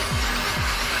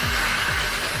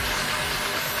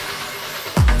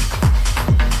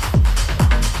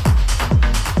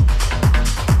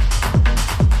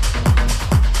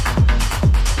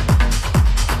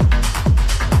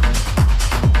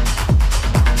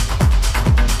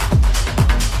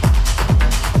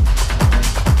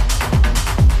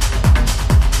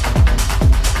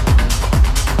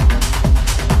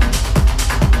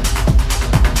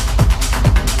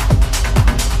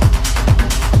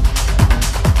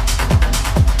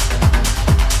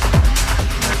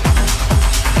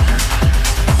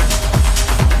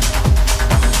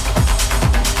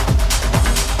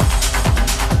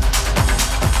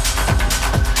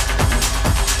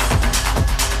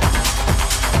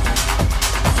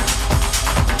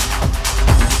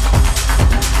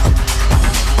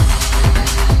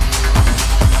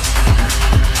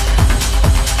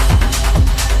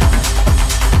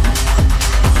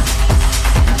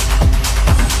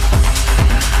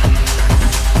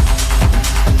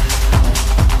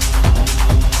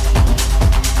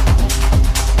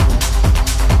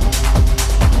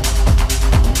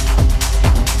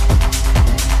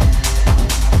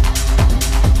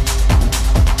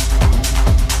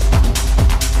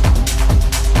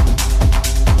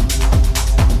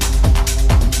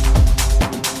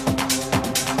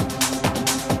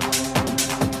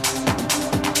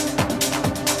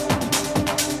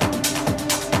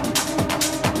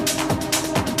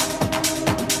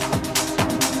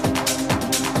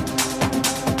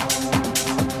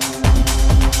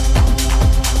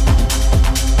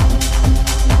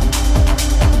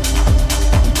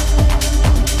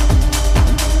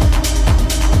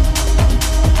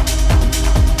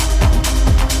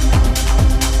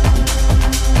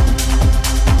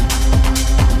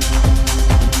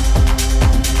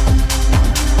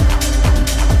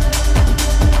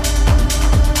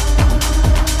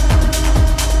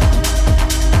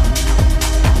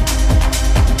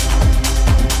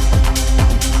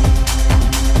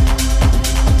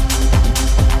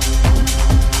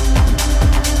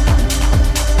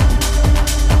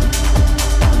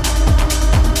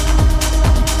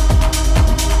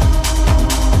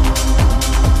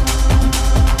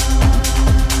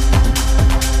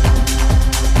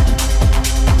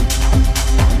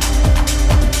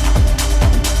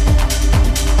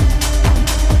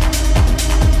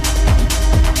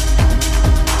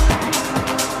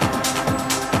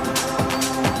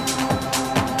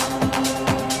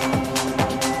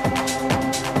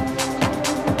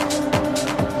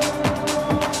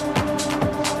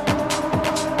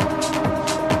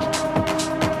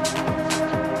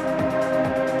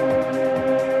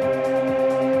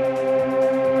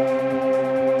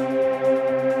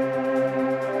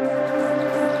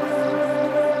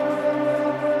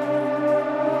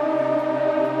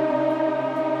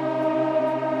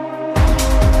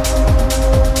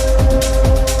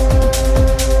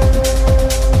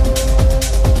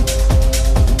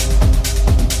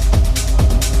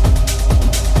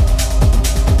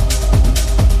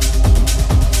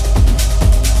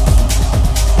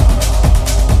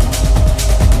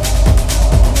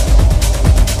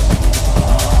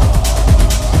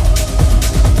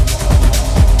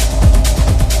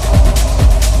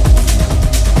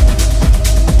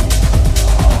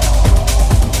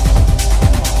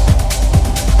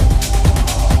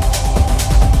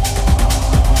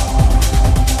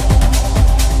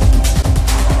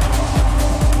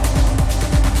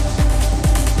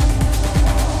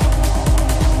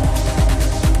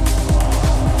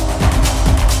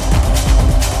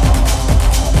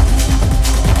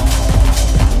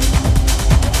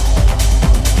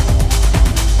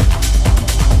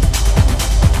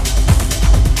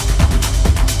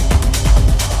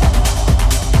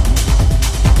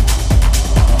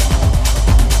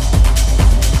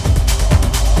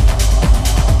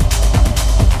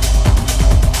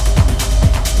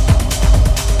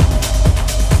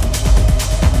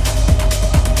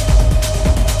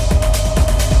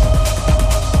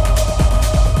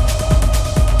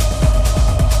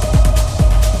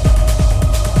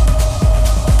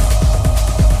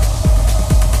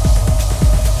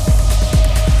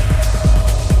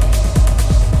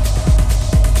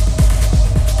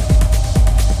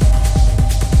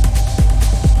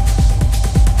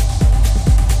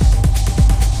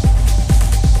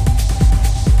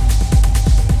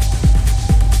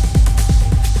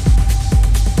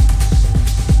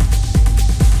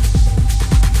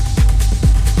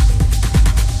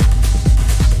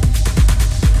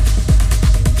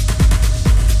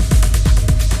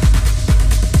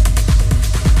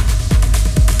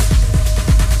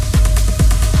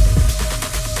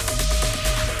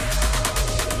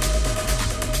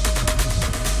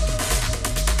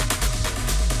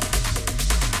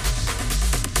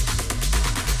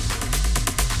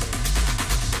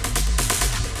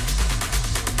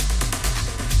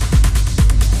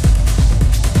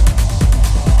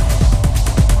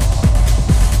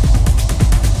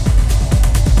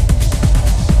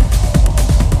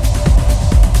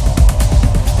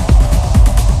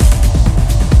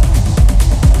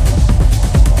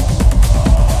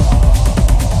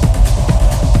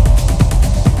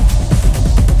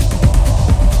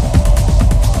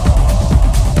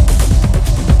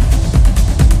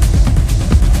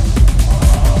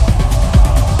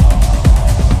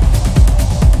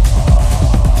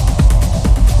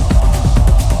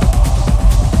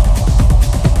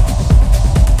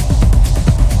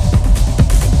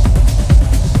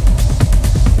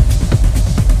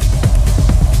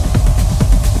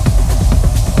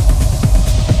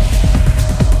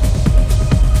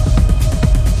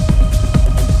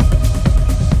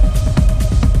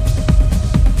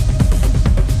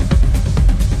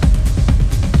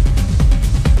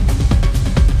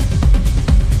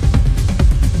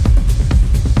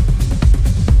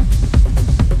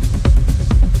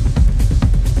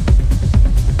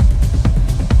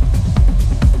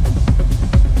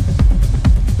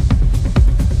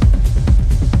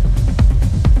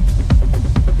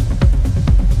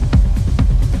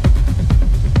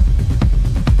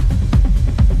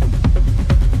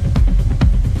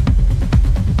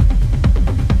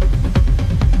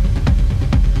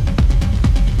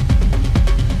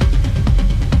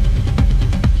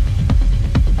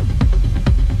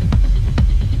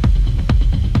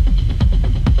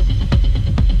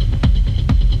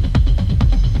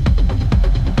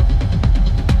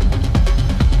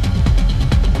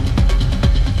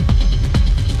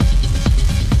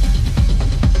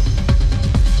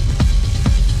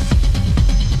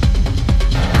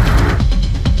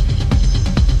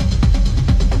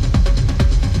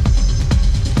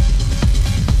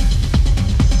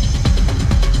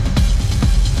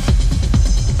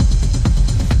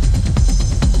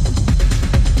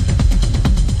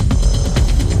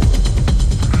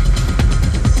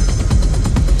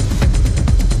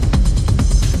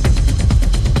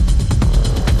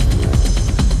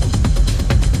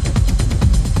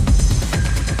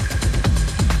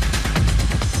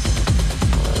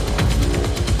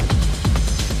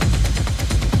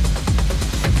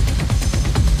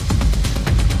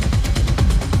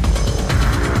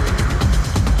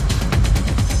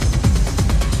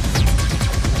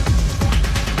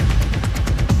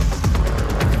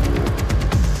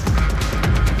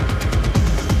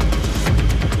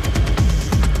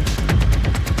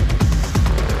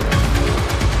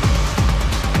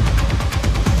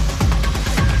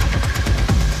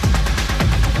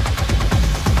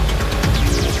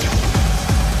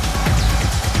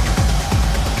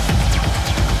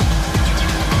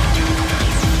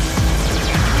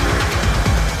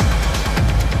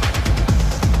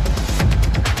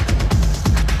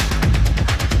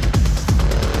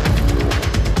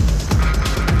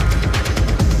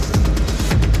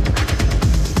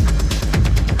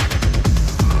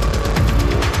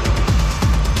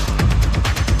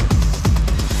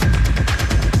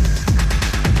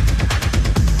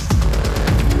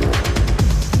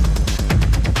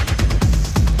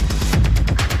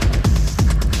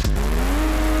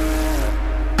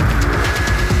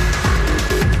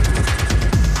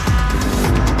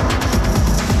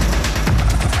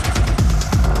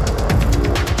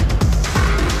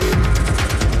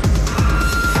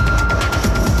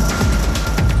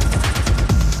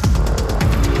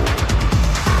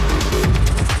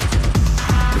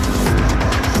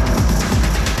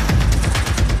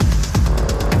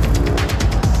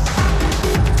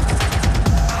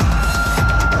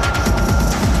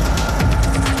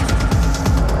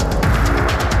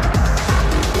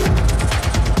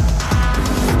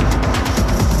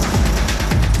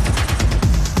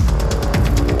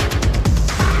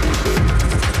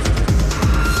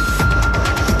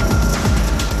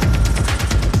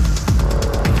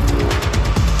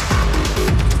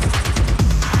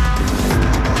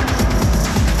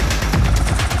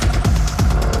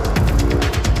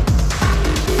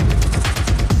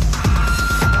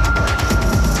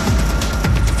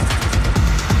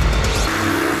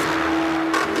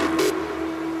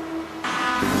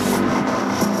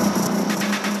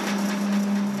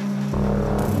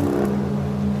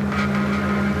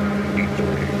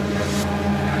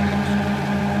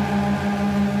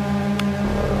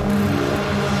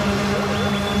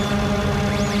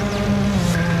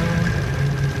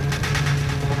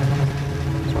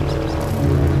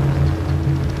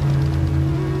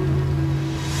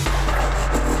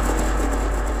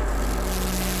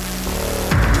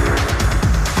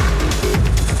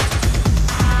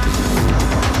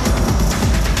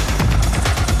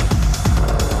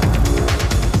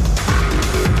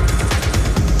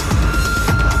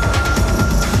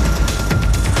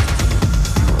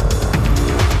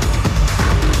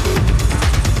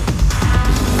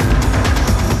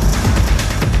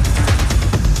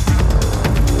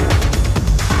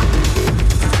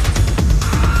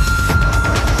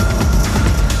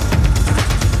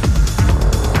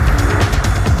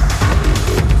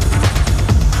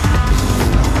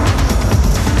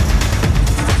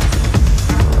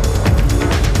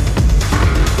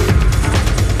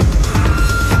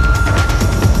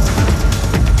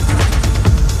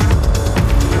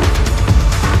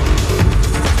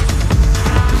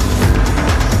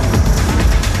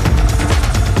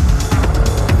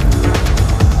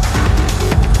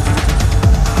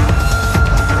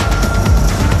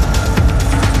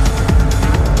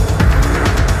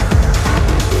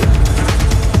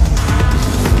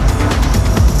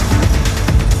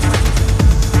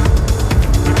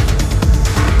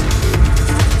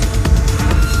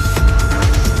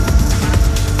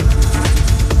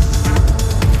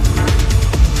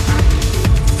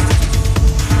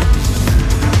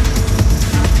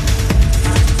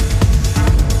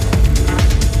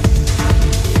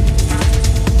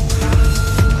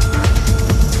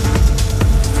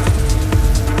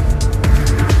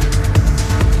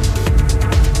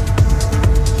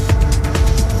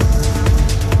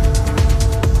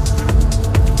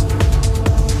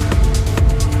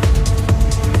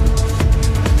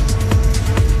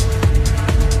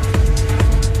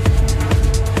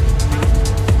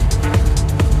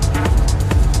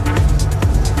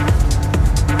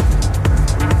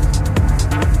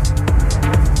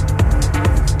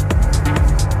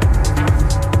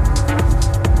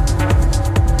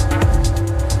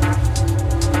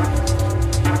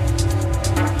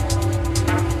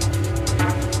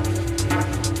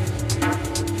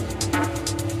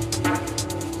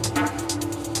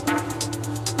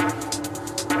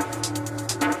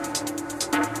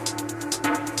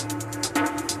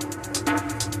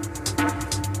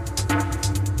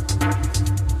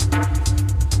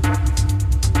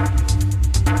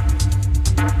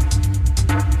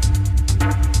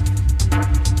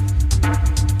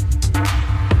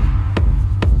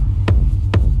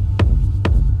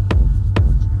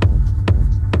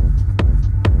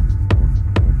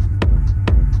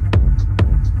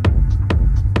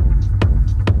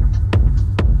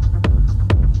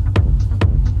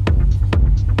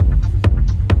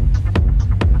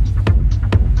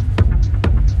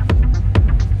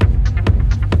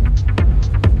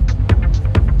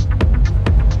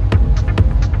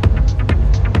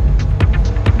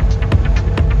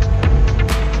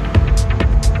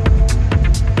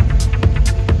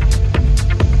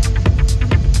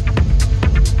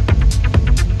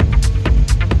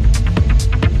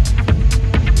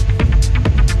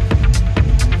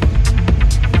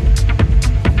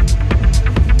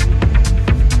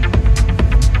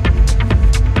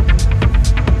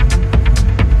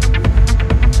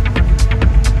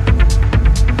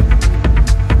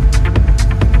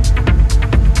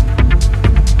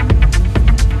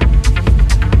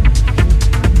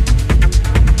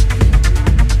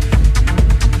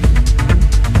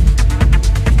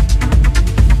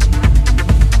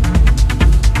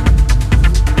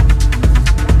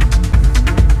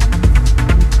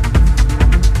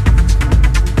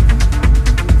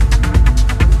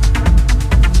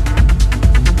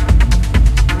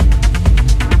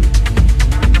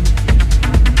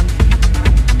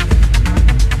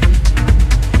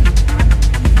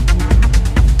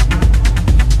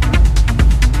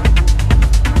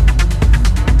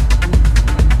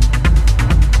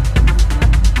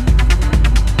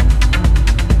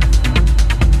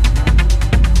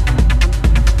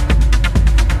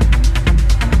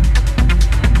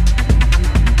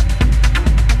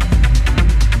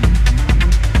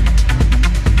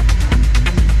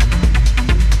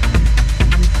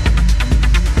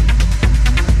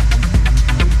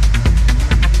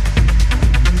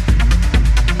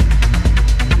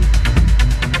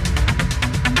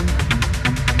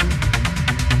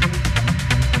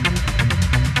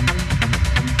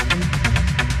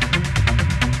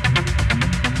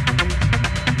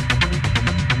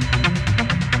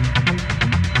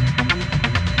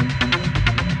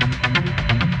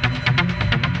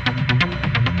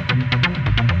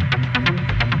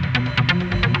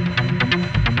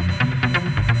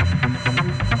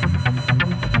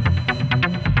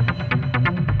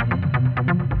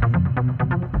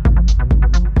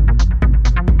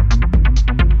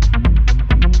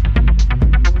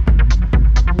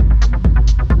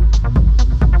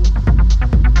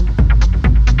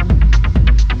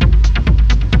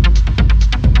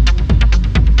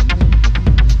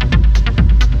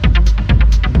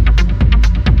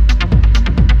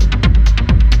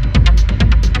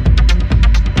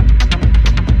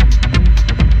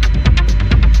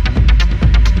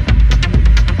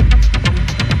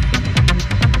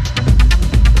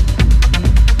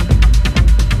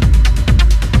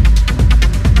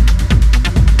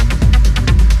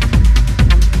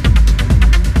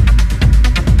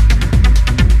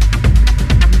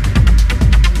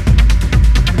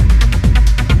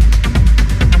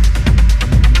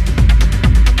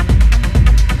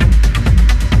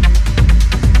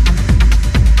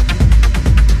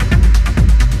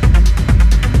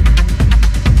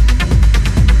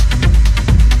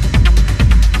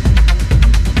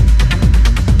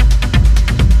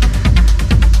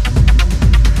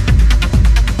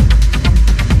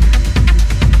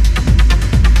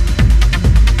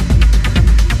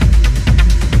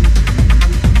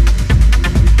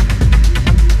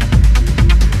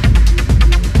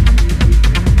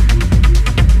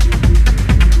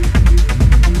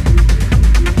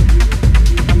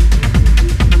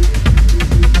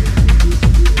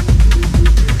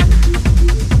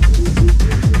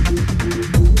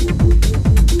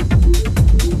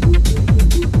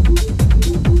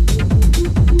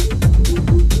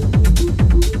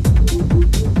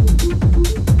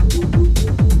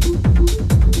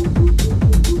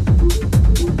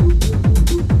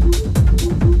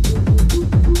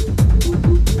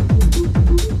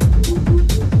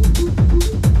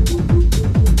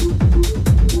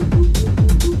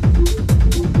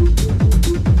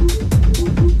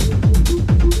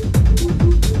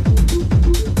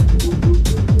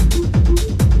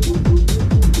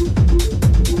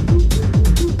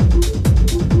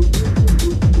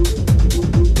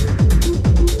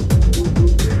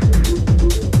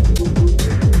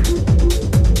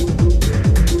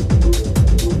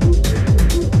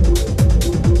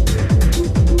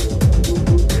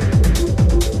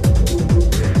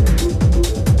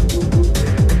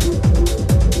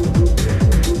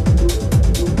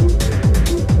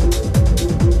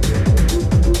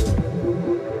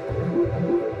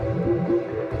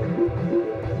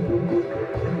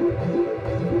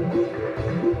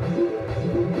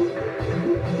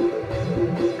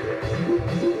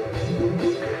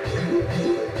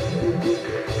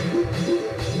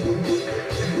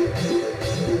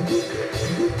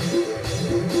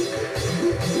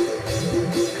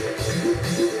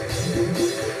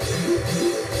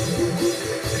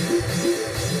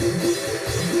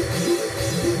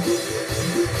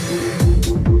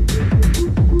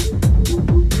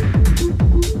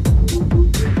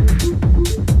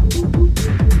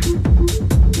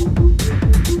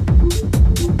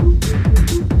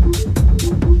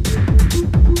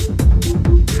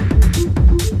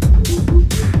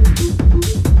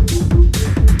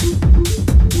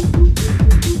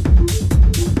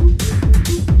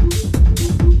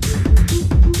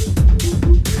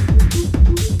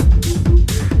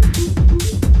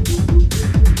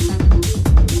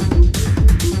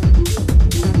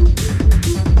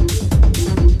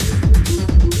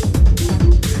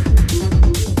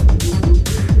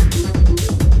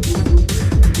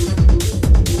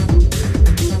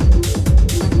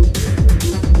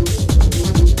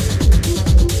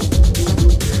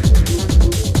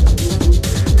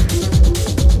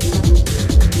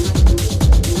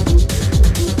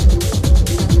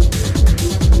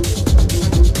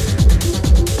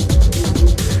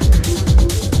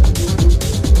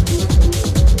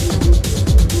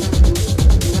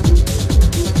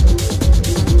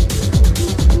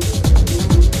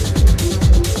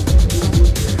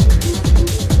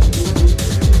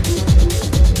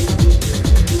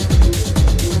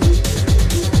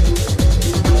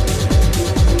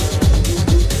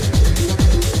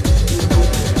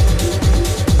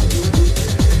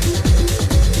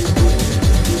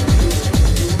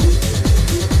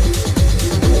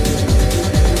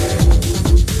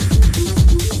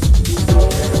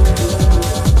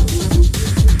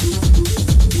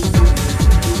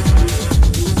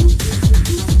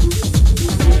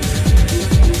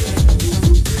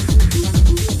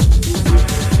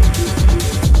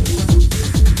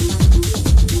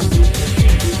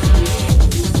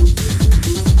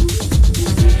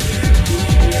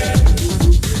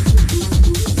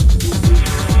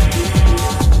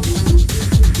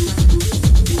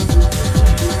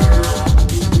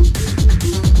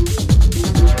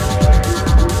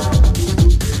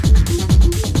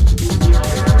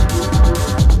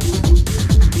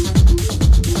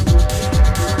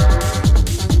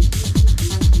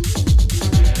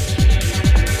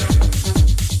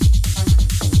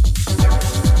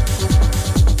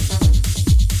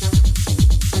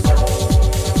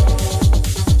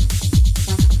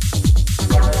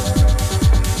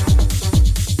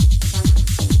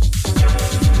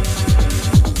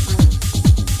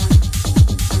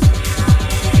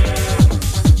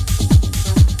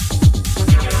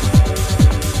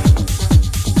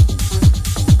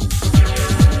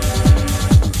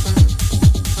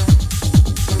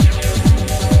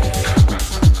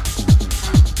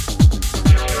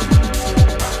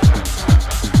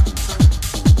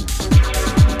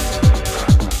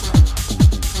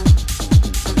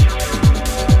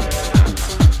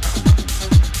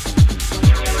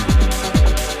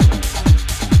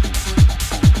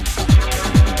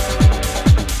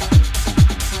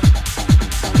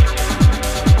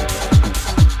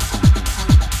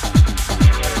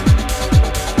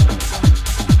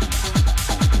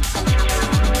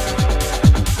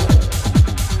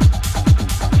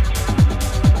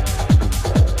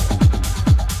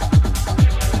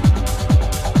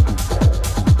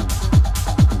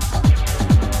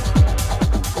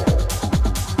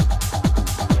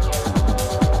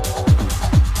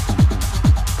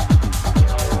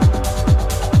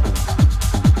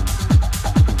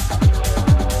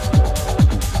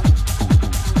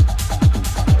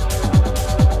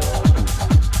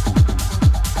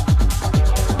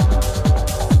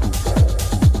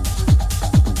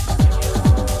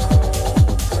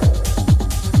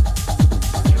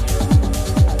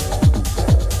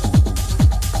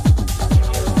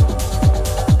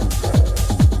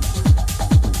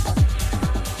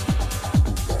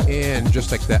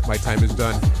 just like that, my time is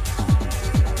done.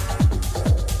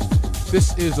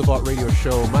 This is the Vault Radio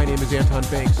Show. My name is Anton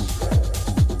Banks.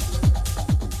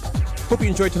 Hope you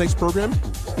enjoyed tonight's program.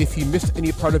 If you missed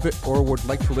any part of it or would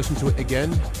like to listen to it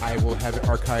again, I will have it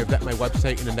archived at my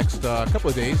website in the next couple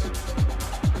of days.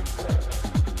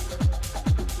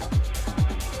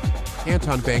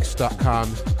 AntonBanks.com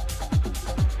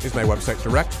is my website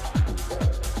direct.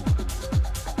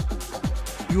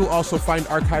 You will also find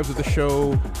archives of the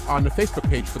show on the Facebook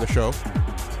page for the show.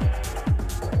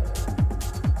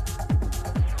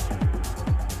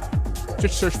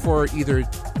 Just search for either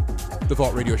The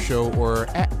Vault Radio Show or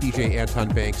at DJ Anton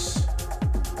Banks.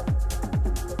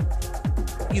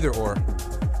 Either or.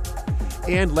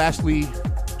 And lastly,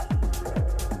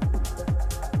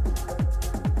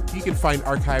 you can find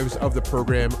archives of the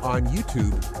program on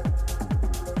YouTube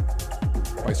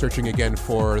by searching again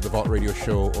for The Vault Radio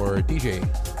Show or DJ,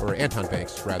 or Anton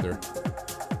Banks, rather.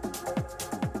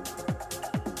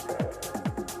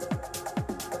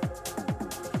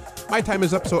 My time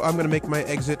is up, so I'm going to make my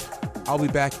exit. I'll be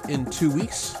back in 2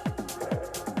 weeks.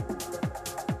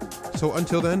 So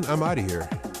until then, I'm out of here.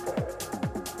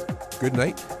 Good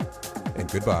night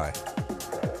and goodbye.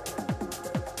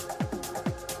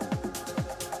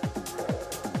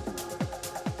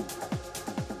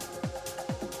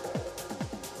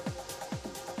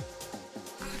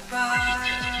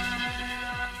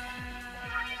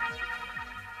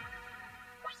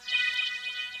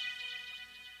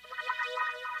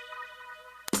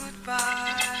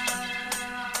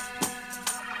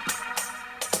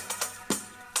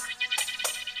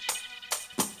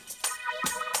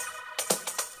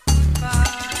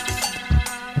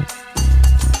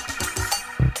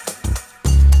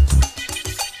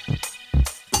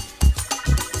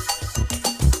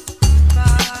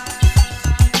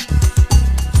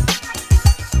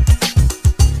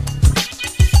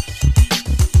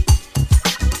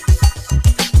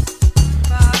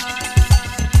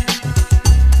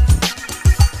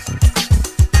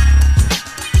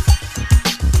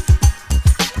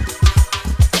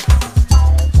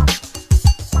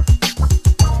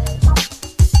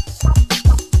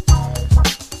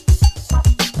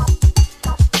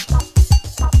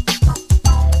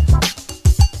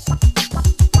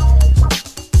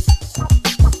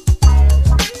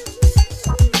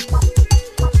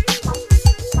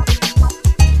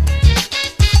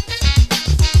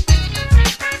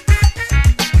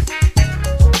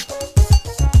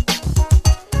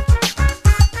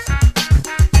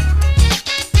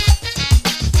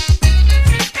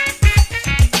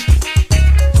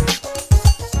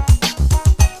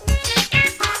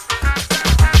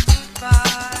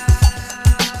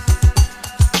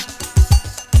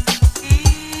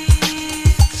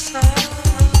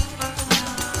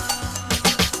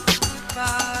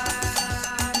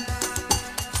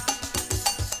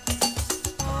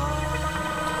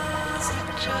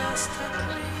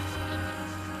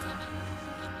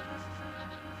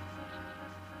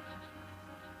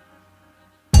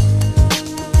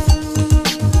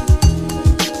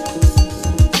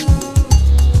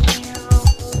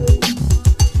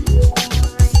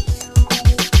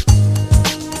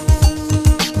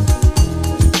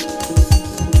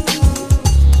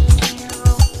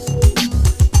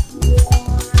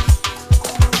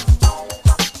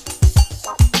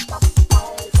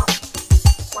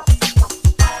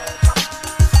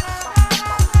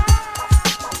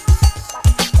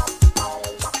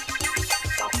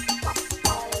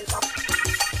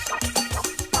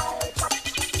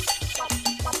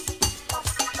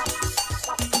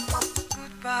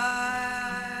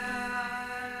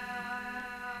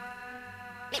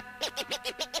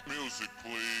 Music,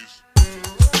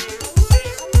 please.